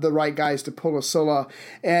the right guys to pull a Sulla.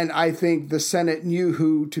 And I think the Senate knew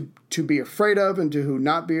who to be afraid of and to who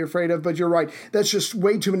not be afraid of. But you're right. That's just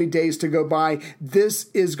way too many days to go by. This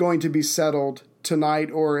is going to be settled tonight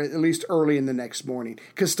or at least early in the next morning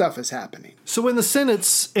because stuff is happening. So when the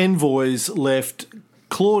Senate's envoys left,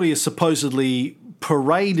 Claudius supposedly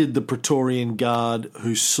paraded the Praetorian Guard,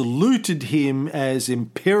 who saluted him as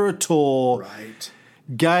Imperator,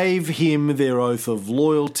 gave him their oath of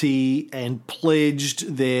loyalty, and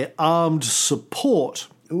pledged their armed support.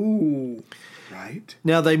 Ooh, right.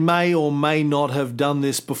 Now, they may or may not have done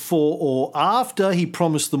this before or after. He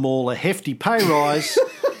promised them all a hefty pay rise.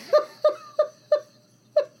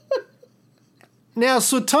 Now,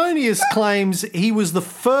 Suetonius claims he was the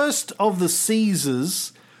first of the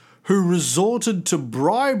Caesars who resorted to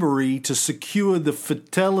bribery to secure the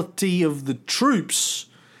fidelity of the troops.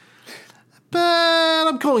 But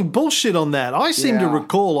I'm calling bullshit on that. I seem to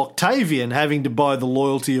recall Octavian having to buy the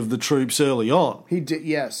loyalty of the troops early on. He did,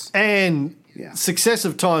 yes. And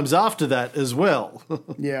successive times after that as well.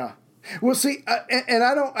 Yeah. Well, see, and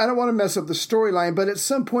I don't want to mess up the storyline, but at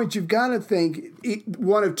some point you've got to think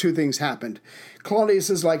one of two things happened. Claudius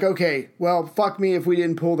is like, okay, well, fuck me if we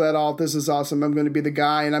didn't pull that off. This is awesome. I'm going to be the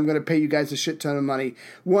guy, and I'm going to pay you guys a shit ton of money.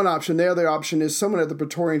 One option. The other option is someone at the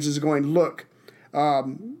Praetorians is going, look,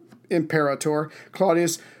 Imperator,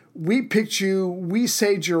 Claudius, we picked you. We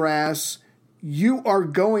saved your ass. You are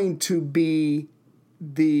going to be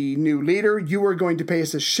the new leader. You are going to pay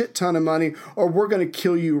us a shit ton of money, or we're going to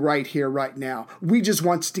kill you right here, right now. We just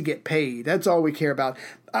want to get paid. That's all we care about.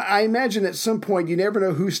 I imagine at some point you never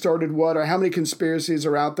know who started what or how many conspiracies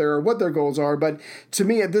are out there or what their goals are. But to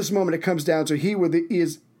me, at this moment, it comes down to he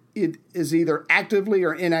is either actively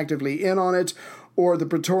or inactively in on it, or the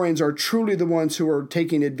Praetorians are truly the ones who are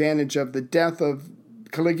taking advantage of the death of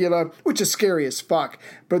Caligula, which is scary as fuck.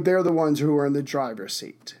 But they're the ones who are in the driver's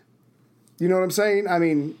seat. You know what I'm saying? I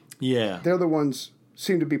mean, they're the ones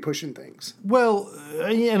seem to be pushing things. Well,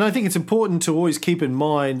 and I think it's important to always keep in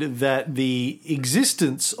mind that the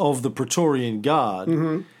existence of the Praetorian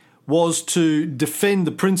Guard was to defend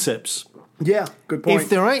the princeps. Yeah, good point. If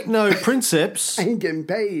there ain't no princeps, I ain't getting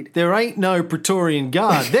paid. There ain't no Praetorian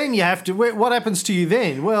Guard. Then you have to. What happens to you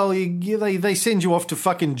then? Well, they send you off to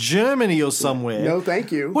fucking Germany or somewhere. No,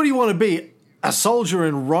 thank you. What do you want to be? A soldier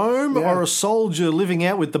in Rome or a soldier living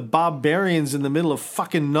out with the barbarians in the middle of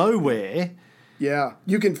fucking nowhere? Yeah.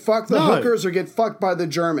 You can fuck the hookers or get fucked by the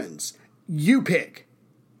Germans. You pick.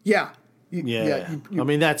 Yeah. I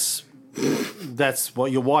mean, that's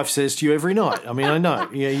what your wife says to you every night. I mean, I know.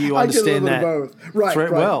 Yeah, you understand that. Both.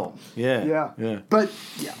 Right, well. Yeah. But,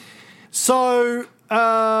 So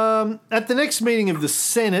At the next meeting of the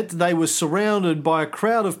Senate, they were surrounded by a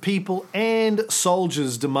crowd of people and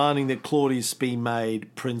soldiers demanding that Claudius be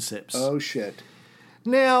made princeps. Oh, shit.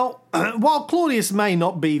 Now, while Claudius may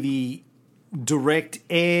not be the direct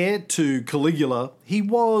heir to Caligula, he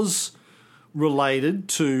was related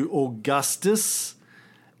to Augustus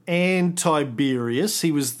and Tiberius.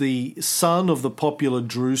 He was the son of the popular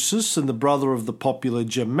Drusus and the brother of the popular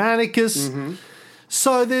Germanicus. Mm-hmm.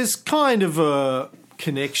 So there's kind of a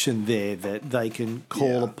connection there that they can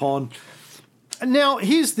call upon. Now,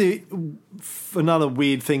 here's another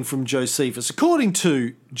weird thing from Josephus. According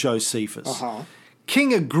to Josephus,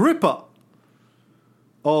 King Agrippa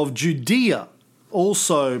of Judea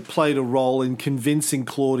also played a role in convincing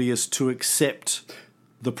Claudius to accept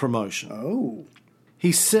the promotion. Oh.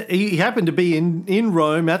 He happened to be in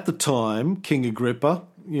Rome at the time, King Agrippa.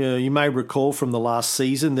 You may recall from the last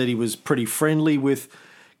season that he was pretty friendly with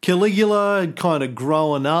Caligula, had kind of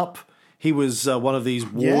grown up. He was one of these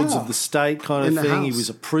wards of the state kind of thing. He was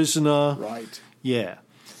a prisoner. Right. Yeah.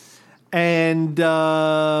 And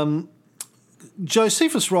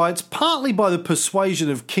Josephus writes, partly by the persuasion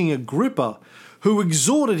of King Agrippa, who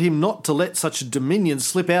exhorted him not to let such a dominion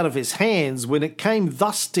slip out of his hands when it came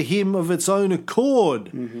thus to him of its own accord.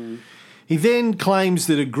 Mm-hmm. He then claims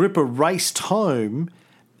that Agrippa raced home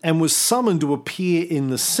and was summoned to appear in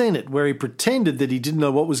the Senate, where he pretended that he didn't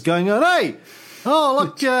know what was going on. Hey,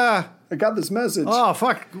 look, I got this message. Oh,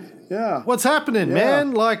 fuck. Yeah. What's happening,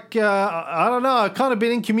 man? Like, I don't know. I've kind of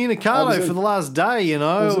been incommunicado for the last day, you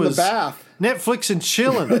know. I was in the bath. Netflix and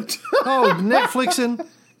chilling. Netflixing.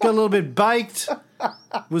 Got a little bit baked.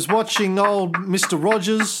 Was watching old Mr.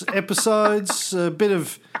 Rogers episodes. A bit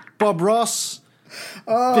of Bob Ross.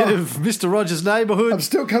 Bit of Mr. Rogers' Neighborhood. I'm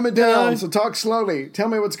still coming down, so talk slowly. Tell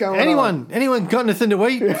me what's going on. Anyone got anything to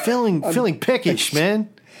eat? Feeling peckish, man.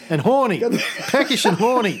 And horny. Peckish and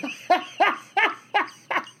horny.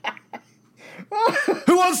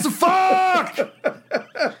 Who wants to fuck?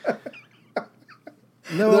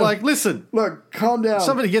 And they were like, listen. Look, calm down.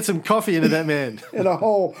 Somebody get some coffee into that man. In a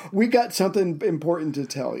hole. We got something important to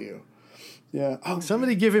tell you. Yeah. Oh,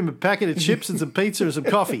 somebody give him a packet of chips and some pizza and some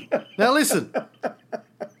coffee. Now listen.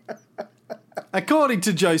 According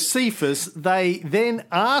to Josephus, they then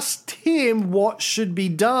asked him what should be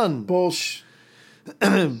done. Bullshit.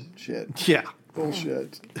 Shit. Yeah.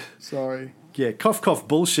 Bullshit. Sorry. Yeah, cough,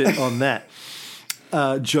 bullshit on that,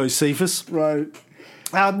 Josephus. Right.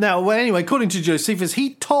 Anyway, according to Josephus,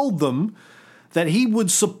 he told them that he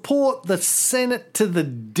would support the Senate to the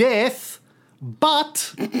death,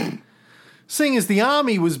 but seeing as the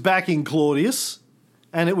army was backing Claudius,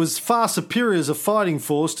 and it was far superior as a fighting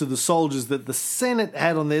force to the soldiers that the Senate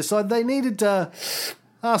had on their side, they needed to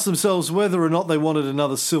ask themselves whether or not they wanted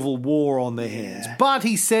another civil war on their hands. But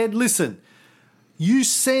he said, listen, you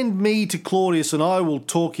send me to Claudius and I will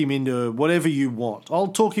talk him into whatever you want. I'll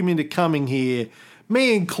talk him into coming here.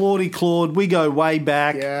 Me and Claude, we go way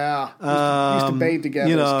back. Yeah. Used to bathe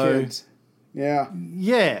together as kids. Yeah.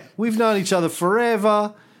 Yeah. We've known each other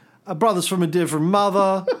forever. Brothers from a different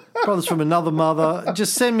mother. Brothers from another mother.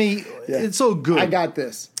 Just send me. Yeah. It's all good. I got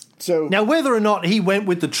this. So now, whether or not he went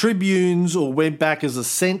with the tribunes or went back as a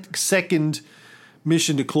second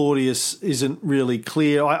mission to Claudius isn't really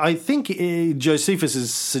clear. I think Josephus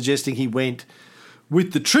is suggesting he went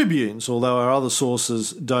with the tribunes, although our other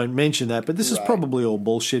sources don't mention that. But this is probably all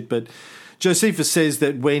bullshit. But Josephus says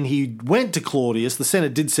that when he went to Claudius, the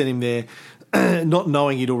Senate did send him there, not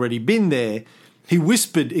knowing he'd already been there. He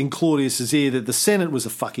whispered in Claudius's ear that the Senate was a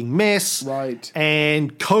fucking mess,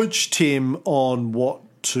 and coached him on what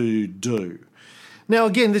to do. Now,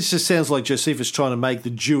 again, this just sounds like Josephus trying to make the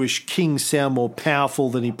Jewish king sound more powerful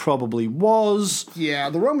than he probably was. Yeah,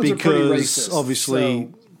 the Romans are pretty racist.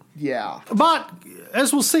 Obviously, so, yeah. But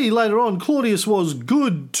as we'll see later on, Claudius was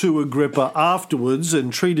good to Agrippa afterwards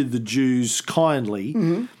and treated the Jews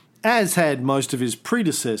kindly, as had most of his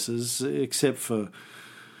predecessors, except for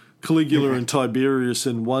Caligula and Tiberius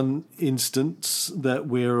in one instance that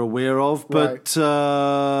we're aware of. But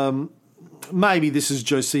maybe this is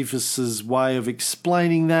Josephus's way of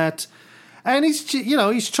explaining that. And he's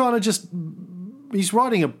trying to he's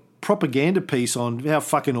writing a propaganda piece on how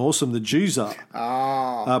fucking awesome the Jews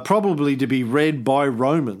are. Probably to be read by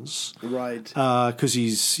Romans. Right. Because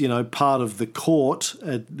he's, part of the court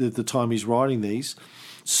at the time he's writing these.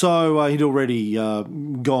 So he'd already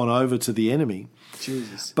gone over to the enemy.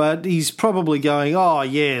 Jesus. But he's probably going, oh,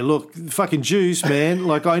 yeah, look, fucking Jews, man.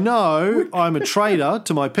 Like, I know I'm a traitor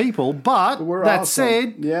to my people, but that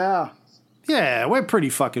said, yeah, we're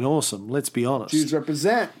pretty fucking awesome, let's be honest. Jews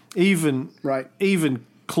represent. Even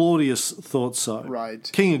Claudius thought so. Right.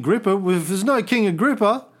 King Agrippa, if there's no King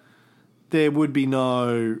Agrippa, there would be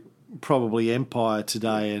no probably empire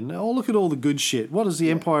today. And look at all the good shit. What has the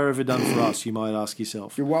empire ever done for us, you might ask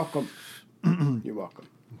yourself? You're welcome. You're welcome.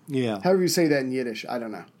 Yeah. However you say that in Yiddish, I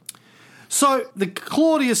don't know. So the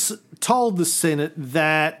Claudius told the Senate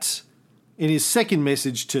that in his second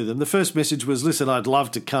message to them, the first message was, listen, I'd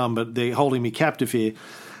love to come, but they're holding me captive here.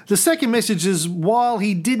 The second message is, while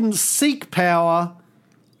he didn't seek power,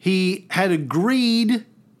 he had agreed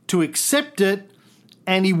to accept it,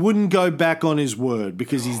 and he wouldn't go back on his word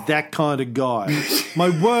because he's that kind of guy. My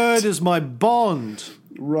word is my bond.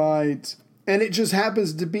 Right. And it just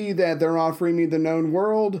happens to be that they're offering me the known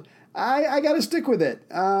world. I got to stick with it.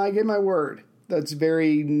 I give my word. That's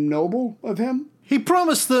very noble of him. He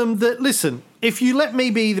promised them that, listen, if you let me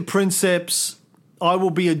be the princeps, I will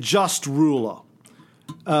be a just ruler.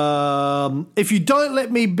 If you don't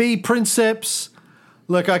let me be princeps,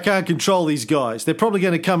 look, I can't control these guys. They're probably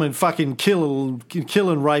going to come and fucking kill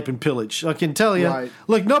and rape and pillage. I can tell you. Right.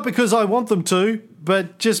 Look, not because I want them to,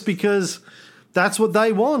 but just because that's what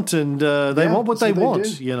they want, and they want what they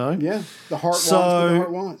want, you know? Yeah, the heart wants what the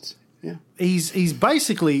heart wants. Yeah. He's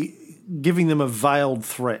basically giving them a veiled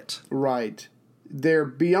threat. Right. They're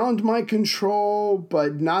beyond my control,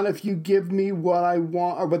 but not if you give me what I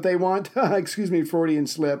want or what they want. Excuse me, Freudian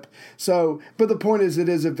slip. So, but the point is, it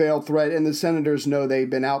is a veiled threat, and the senators know they've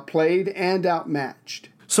been outplayed and outmatched.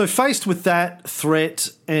 So faced with that threat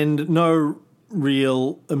and no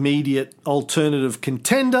real immediate alternative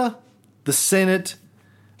contender, the Senate,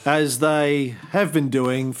 as they have been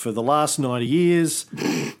doing for the last 90 years,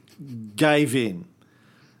 gave in.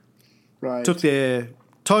 Right. Took their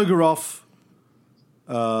toga off,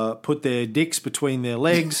 put their dicks between their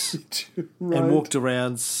legs, Right. and walked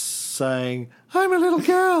around saying, I'm a little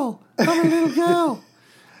girl, I'm a little girl.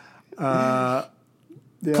 Yeah.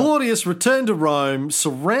 Claudius returned to Rome,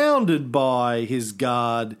 surrounded by his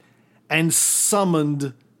guard, and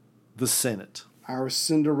summoned the Senate. Our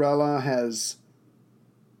Cinderella has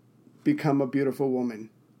become a beautiful woman.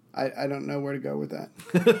 I don't know where to go with that.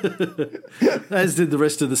 As did the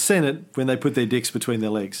rest of the Senate when they put their dicks between their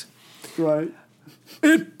legs. Right.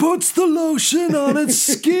 It puts the lotion on its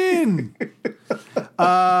skin.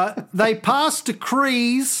 They passed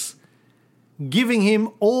decrees giving him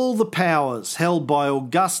all the powers held by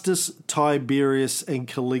Augustus, Tiberius, and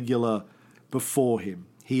Caligula before him.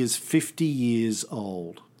 He is 50 years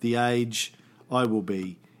old, the age I will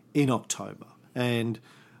be in October. And,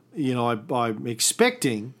 you know, I'm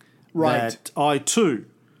expecting that I too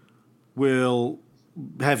will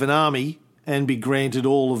have an army and be granted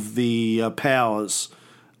all of the powers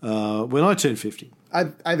when I turn 50. I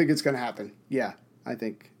think it's going to happen. Yeah, I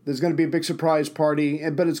think there's going to be a big surprise party,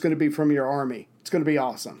 but it's going to be from your army. It's going to be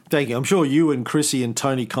awesome. Thank you. I'm sure you and Chrissy and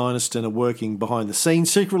Tony Kynaston are working behind the scenes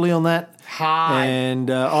secretly on that. Hi. And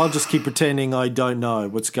I'll just keep pretending I don't know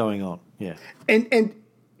what's going on. Yeah. And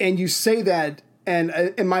you say that,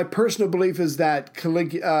 and my personal belief is that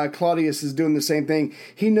Claudius is doing the same thing.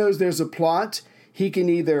 He knows there's a plot. He can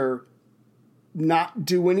either not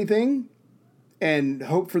do anything and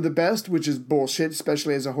hope for the best, which is bullshit,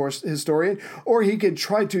 especially as a historian, or he could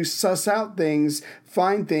try to suss out things,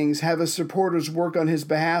 find things, have his supporters work on his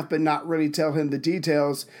behalf, but not really tell him the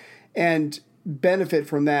details, and benefit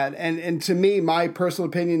from that. And to me, my personal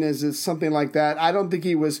opinion is something like that. I don't think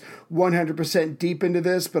he was 100% deep into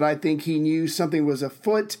this, but I think he knew something was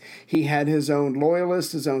afoot. He had his own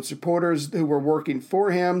loyalists, his own supporters who were working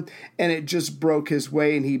for him, and it just broke his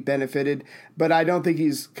way and he benefited. But I don't think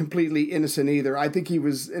he's completely innocent either. I think he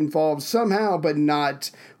was involved somehow, but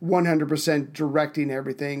not 100% directing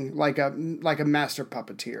everything like a master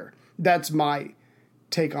puppeteer. That's my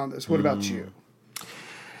take on this. What about you?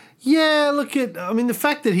 Yeah, the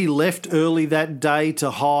fact that he left early that day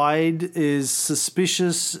to hide is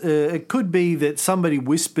suspicious. It could be that somebody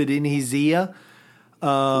whispered in his ear,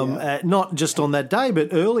 not just on that day, but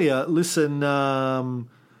earlier, listen,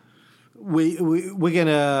 we're going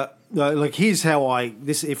to, here's how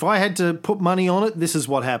if I had to put money on it, this is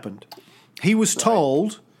what happened. He was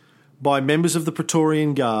told by members of the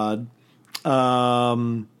Praetorian Guard,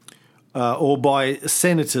 or by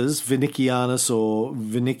senators, Vinicianus or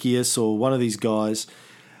Vinicius or one of these guys.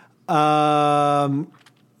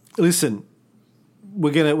 Listen,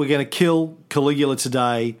 we're gonna kill Caligula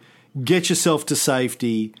today. Get yourself to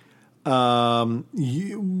safety. We're gonna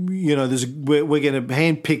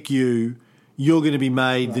handpick you. You're going to be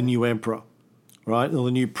made the new emperor, right, or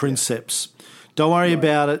the new princeps. Don't worry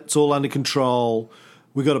about it. It's all under control.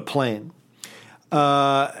 We got a plan.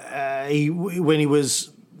 When he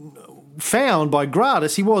was found by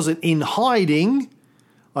Gratus, he wasn't in hiding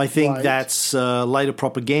I think Right. that's later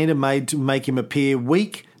propaganda made to make him appear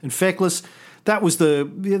weak and feckless. That was the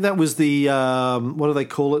what do they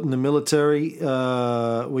call it in the military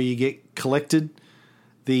where you get collected?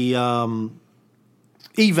 The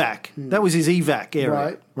evac. That was his evac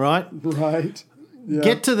area, right? Right. Yeah.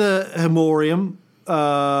 Get to the Hermaeum,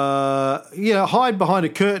 hide behind a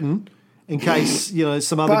curtain in case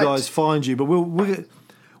some other guys find you. But we're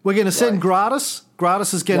going to send Gratus.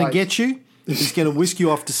 Gratus is going to get you. He's going to whisk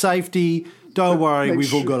you off to safety. Don't worry,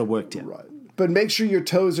 we've all got it worked out. Right. But make sure your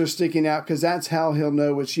toes are sticking out because that's how he'll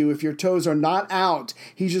know it's you. If your toes are not out,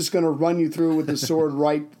 he's just going to run you through with the sword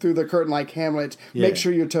right through the curtain like Hamlet. Yeah. Make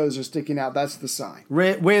sure your toes are sticking out. That's the sign.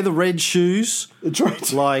 Wear the red shoes. That's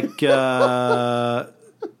right. Like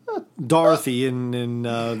Dorothy in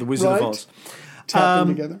The Wizard of Oz. Tap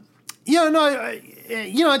them together.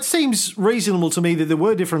 It seems reasonable to me that there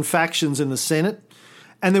were different factions in the Senate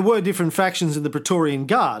and there were different factions in the Praetorian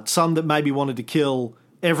Guard, some that maybe wanted to kill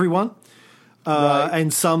everyone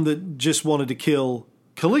and some that just wanted to kill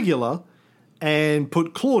Caligula and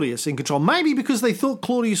put Claudius in control. Maybe because they thought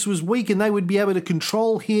Claudius was weak and they would be able to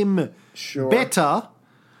control him better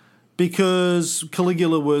because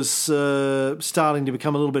Caligula was starting to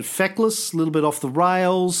become a little bit feckless, a little bit off the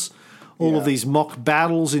rails. All of these mock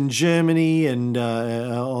battles in Germany and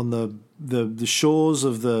on the shores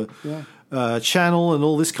of the Channel and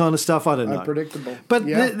all this kind of stuff. I don't know. Unpredictable. But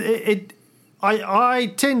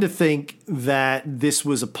I tend to think that this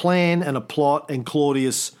was a plan and a plot and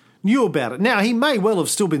Claudius knew about it. Now, he may well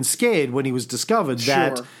have still been scared when he was discovered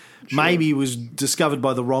that maybe he was discovered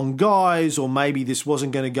by the wrong guys or maybe this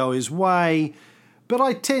wasn't going to go his way. But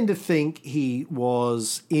I tend to think he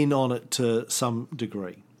was in on it to some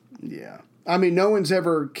degree. Yeah. I mean, no one's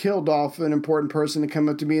ever killed off an important person to come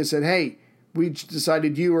up to me and said, hey, we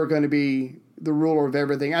decided you are going to be the ruler of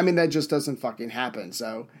everything. I mean, that just doesn't fucking happen.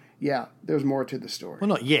 So, yeah, there's more to the story. Well,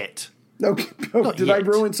 not yet. Okay. Not Did yet. I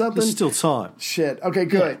ruin something? There's still time. Shit. Okay,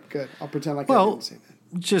 good. Yeah. Good. I'll pretend like I didn't say that.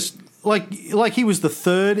 Just like he was the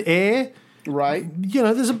third heir. Right.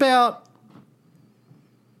 There's about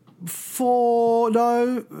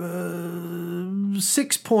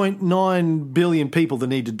 6.9 billion people that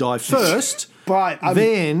need to die first. But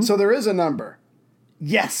then... So there is a number.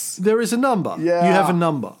 Yes. There is a number. Yeah. You have a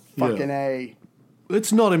number. Fucking A.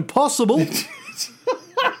 It's not impossible.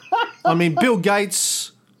 I mean, Bill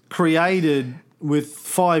Gates created with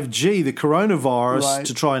 5G the coronavirus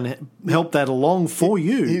to try and help that along for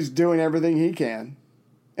you. He's doing everything he can.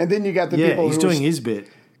 And then you got the people he's doing his bit.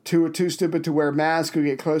 Who are too stupid to wear masks, who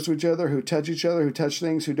get close to each other, who touch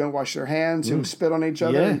things, who don't wash their hands, who spit on each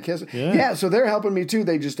other and kiss. Yeah, so they're helping me too.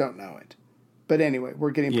 They just don't know it. But anyway, we're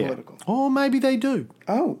getting political. Or maybe they do.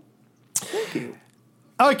 Oh, thank you.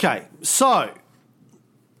 Okay, so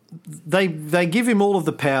they give him all of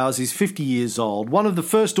the powers. He's 50 years old. One of the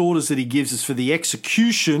first orders that he gives is for the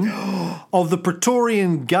execution of the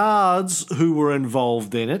Praetorian guards who were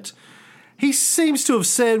involved in it. He seems to have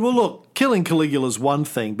said, well, look, killing Caligula's one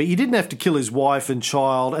thing, but you didn't have to kill his wife and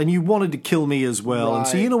child, and you wanted to kill me as well. Right. And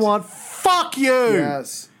so you know what? Fuck you!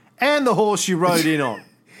 Yes. And the horse you rode in on.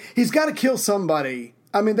 He's got to kill somebody.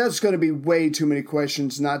 I mean, that's going to be way too many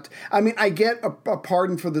questions. I get a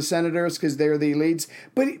pardon for the senators because they're the elites,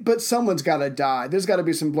 but someone's got to die. There's got to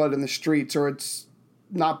be some blood in the streets or it's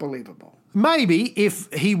not believable. Maybe if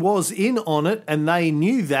he was in on it and they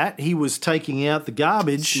knew that, he was taking out the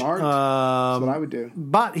garbage. Smart. That's what I would do.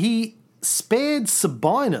 But he spared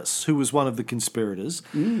Sabinus, who was one of the conspirators,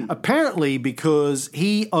 apparently because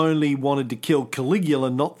he only wanted to kill Caligula,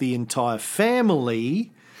 not the entire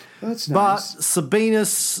family. That's nice. But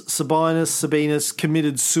Sabinus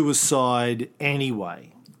committed suicide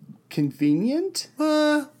anyway. Convenient?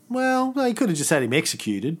 Well, he could have just had him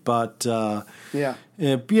executed, but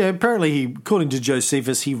apparently according to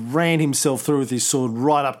Josephus, he ran himself through with his sword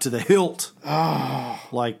right up to the hilt. Oh.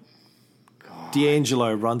 Like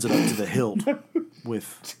D'Angelo runs it up to the hilt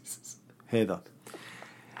with Heather.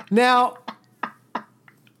 Now,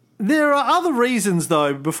 there are other reasons,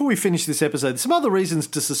 though, before we finish this episode, some other reasons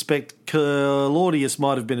to suspect Claudius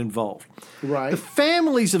might have been involved. Right. The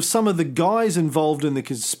families of some of the guys involved in the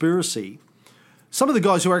conspiracy, some of the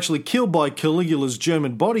guys who were actually killed by Caligula's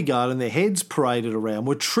German bodyguard and their heads paraded around,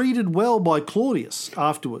 were treated well by Claudius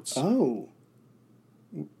afterwards. Oh.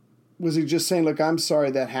 Was he just saying, look, I'm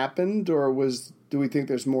sorry that happened, or do we think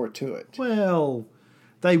there's more to it? Well,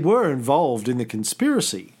 they were involved in the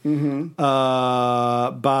conspiracy. Mm-hmm.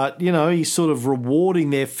 But, he's sort of rewarding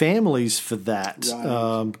their families for that.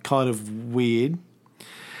 Right. Kind of weird.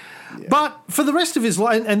 Yeah. But for the rest of his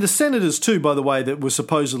life, and the senators too, by the way, that were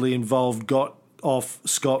supposedly involved got off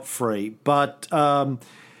scot-free. But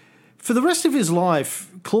for the rest of his life,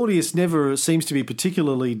 Claudius never seems to be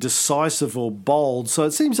particularly decisive or bold, so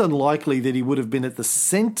it seems unlikely that he would have been at the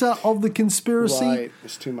centre of the conspiracy. Right,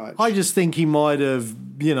 it's too much. I just think he might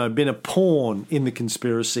have, been a pawn in the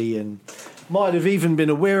conspiracy and might have even been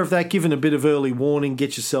aware of that, given a bit of early warning,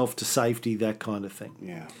 get yourself to safety, that kind of thing.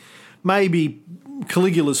 Yeah. Maybe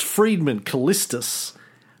Caligula's freedman, Callistus,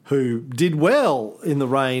 who did well in the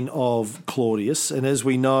reign of Claudius, and as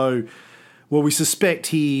we know, we suspect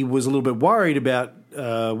he was a little bit worried about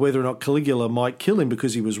whether or not Caligula might kill him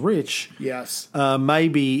because he was rich. Yes.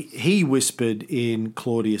 Maybe he whispered in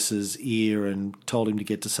Claudius's ear and told him to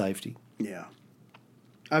get to safety. Yeah.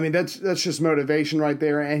 I mean, that's just motivation right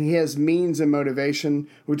there, and he has means and motivation,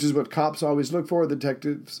 which is what cops always look for,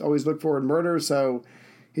 detectives always look for in murder, so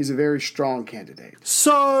he's a very strong candidate.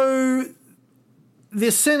 So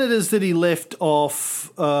the senators that he left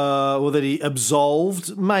off, or that he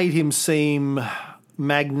absolved, made him seem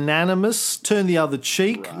magnanimous, turn the other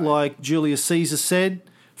cheek, right. like Julius Caesar said,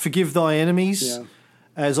 forgive thy enemies,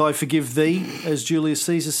 as I forgive thee, as Julius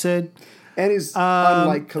Caesar said. And he's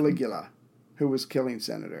unlike Caligula, who was killing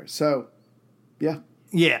senators. So, yeah.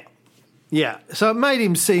 Yeah. So it made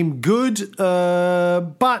him seem good,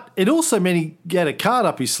 but it also meant he had a card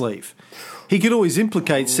up his sleeve. He could always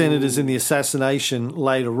implicate senators in the assassination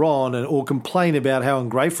later on or complain about how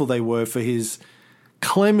ungrateful they were for his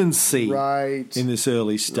clemency in this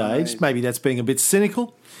early stage. Right. Maybe that's being a bit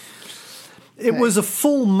cynical. It was a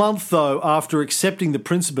full month, though, after accepting the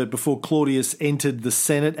Principate before Claudius entered the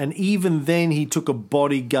Senate, and even then he took a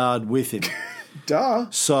bodyguard with him. Duh.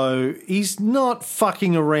 So he's not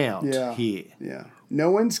fucking around here. Yeah.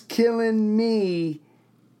 No one's killing me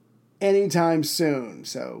anytime soon.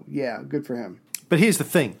 So, yeah, good for him. But here's the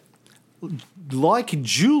thing. Like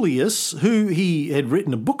Julius, who he had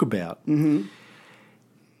written a book about,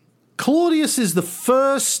 Claudius is the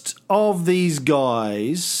first of these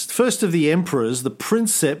guys, first of the emperors, the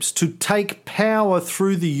princeps, to take power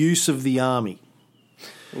through the use of the army.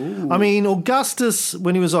 Ooh. I mean, Augustus,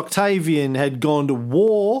 when he was Octavian, had gone to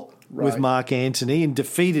war with Mark Antony and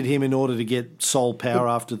defeated him in order to get sole power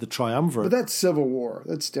after the triumvirate. But that's civil war.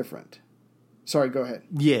 That's different. Sorry, go ahead.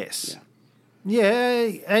 Yes.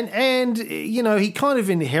 Yeah, and he kind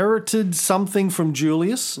of inherited something from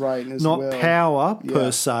Julius. Right, in his not will. power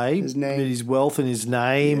per se, his name. but his wealth and his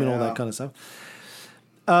name and all that kind of stuff.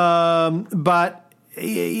 But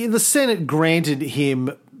the Senate granted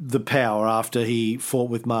him the power after he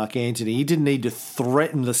fought with Mark Antony. He didn't need to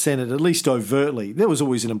threaten the Senate, at least overtly. There was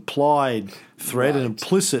always an implied threat, an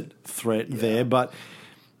implicit threat there, but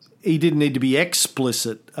he didn't need to be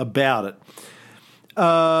explicit about it.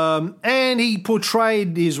 And he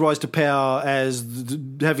portrayed his rise to power as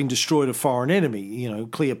having destroyed a foreign enemy.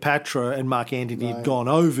 Cleopatra and Mark Antony had gone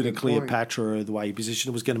over to Cleopatra. The way he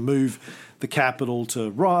positioned it was going to move the capital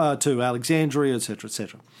to Alexandria, etc.,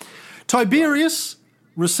 etc. Tiberius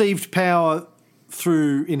received power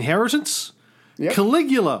through inheritance. Yep.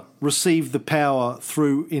 Caligula received the power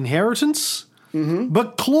through inheritance. Mm-hmm.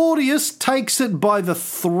 But Claudius takes it by the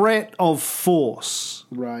threat of force.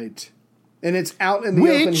 Right. And it's out in the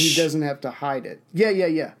open. He doesn't have to hide it.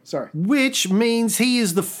 Yeah. Sorry. Which means he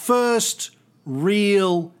is the first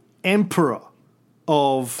real emperor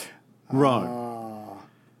of Rome.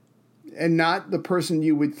 And not the person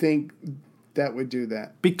you would think that would do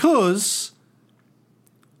that. Because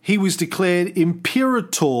he was declared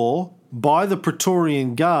imperator by the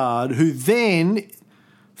Praetorian Guard, who then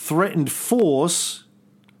threatened force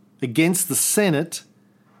against the Senate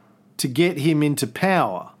to get him into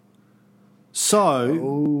power.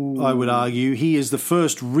 So, I would argue, he is the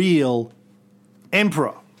first real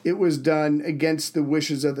emperor. It was done against the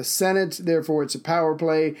wishes of the Senate, therefore it's a power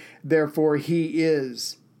play, therefore he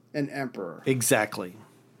is an emperor. Exactly.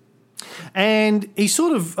 And he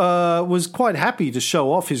sort of was quite happy to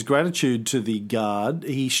show off his gratitude to the guard.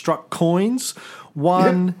 He struck coins.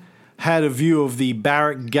 One had a view of the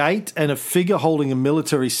barrack gate and a figure holding a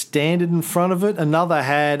military standard in front of it. Another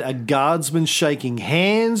had a guardsman shaking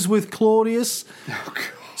hands with Claudius. Oh, God.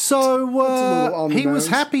 So he was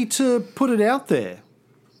happy to put it out there.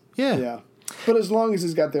 Yeah. But as long as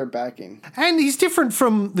he's got their backing. And he's different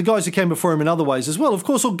from the guys who came before him in other ways as well. Of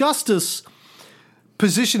course, Augustus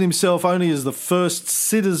positioned himself only as the first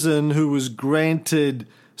citizen who was granted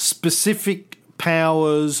specific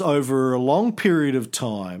powers over a long period of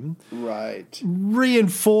time. Right.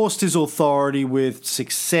 Reinforced his authority with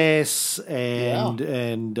success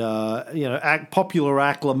and popular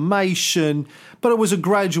acclamation, but it was a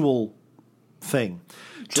gradual thing.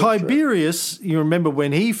 Tiberius, you remember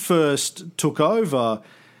when he first took over,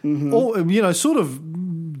 or, sort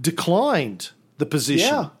of declined the position.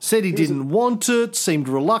 Yeah. Said he didn't want it, seemed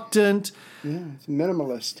reluctant. Yeah, it's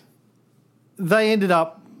minimalist. They ended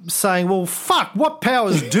up saying, well, fuck, what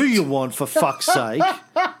powers do you want, for fuck's sake?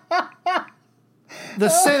 The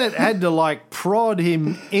Senate had to, prod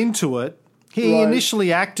him into it. He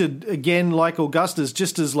initially acted, again, like Augustus,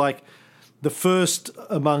 just as, the first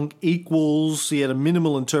among equals. He had a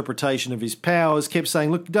minimal interpretation of his powers, kept saying,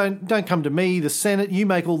 look, don't come to me, the Senate, you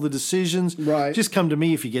make all the decisions. Right. Just come to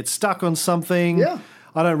me if you get stuck on something. Yeah.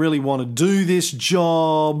 I don't really want to do this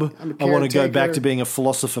job. I want to go back caretaker. to being a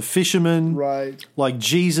philosopher fisherman. Right. Like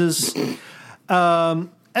Jesus. And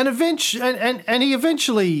he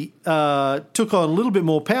eventually took on a little bit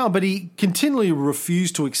more power, but he continually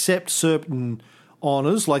refused to accept certain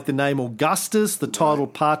honours, like the name Augustus, the title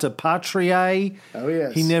Pater Patriae. Oh,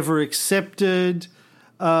 yes. He never accepted.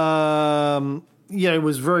 He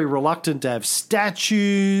was very reluctant to have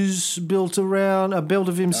statues built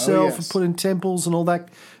of himself and put in temples and all that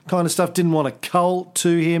kind of stuff. Didn't want a cult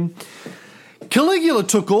to him. Caligula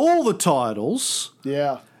took all the titles.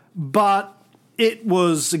 Yeah. But it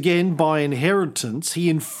was, again, by inheritance. He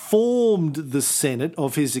informed the Senate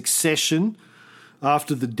of his accession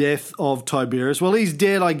after the death of Tiberius. Well, he's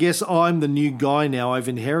dead. I guess I'm the new guy now. I've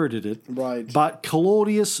inherited it. Right. But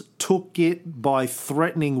Claudius took it by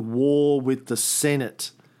threatening war with the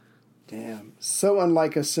Senate. Damn. So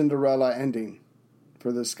unlike a Cinderella ending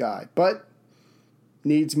for this guy. But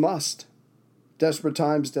needs must. Desperate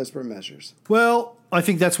times, desperate measures. Well, I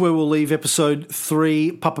think that's where we'll leave episode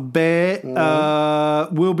 3, Papa Bear.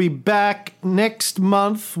 We'll be back next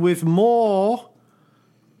month with more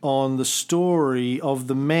on the story of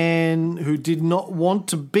the man who did not want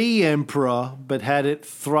to be emperor but had it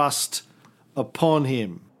thrust upon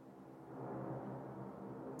him.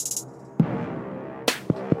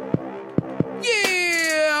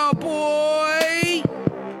 Yeah, boy!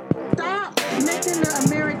 Stop making the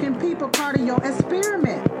American people part of your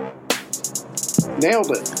experiment. Nailed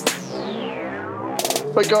it.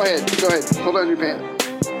 But go ahead. Hold on your pants.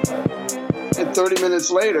 And 30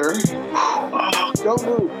 minutes later, don't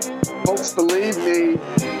move. Folks, believe me,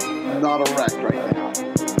 I'm not a wreck right now.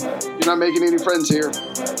 You're not making any friends here.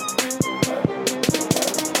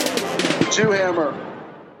 Jew hammer.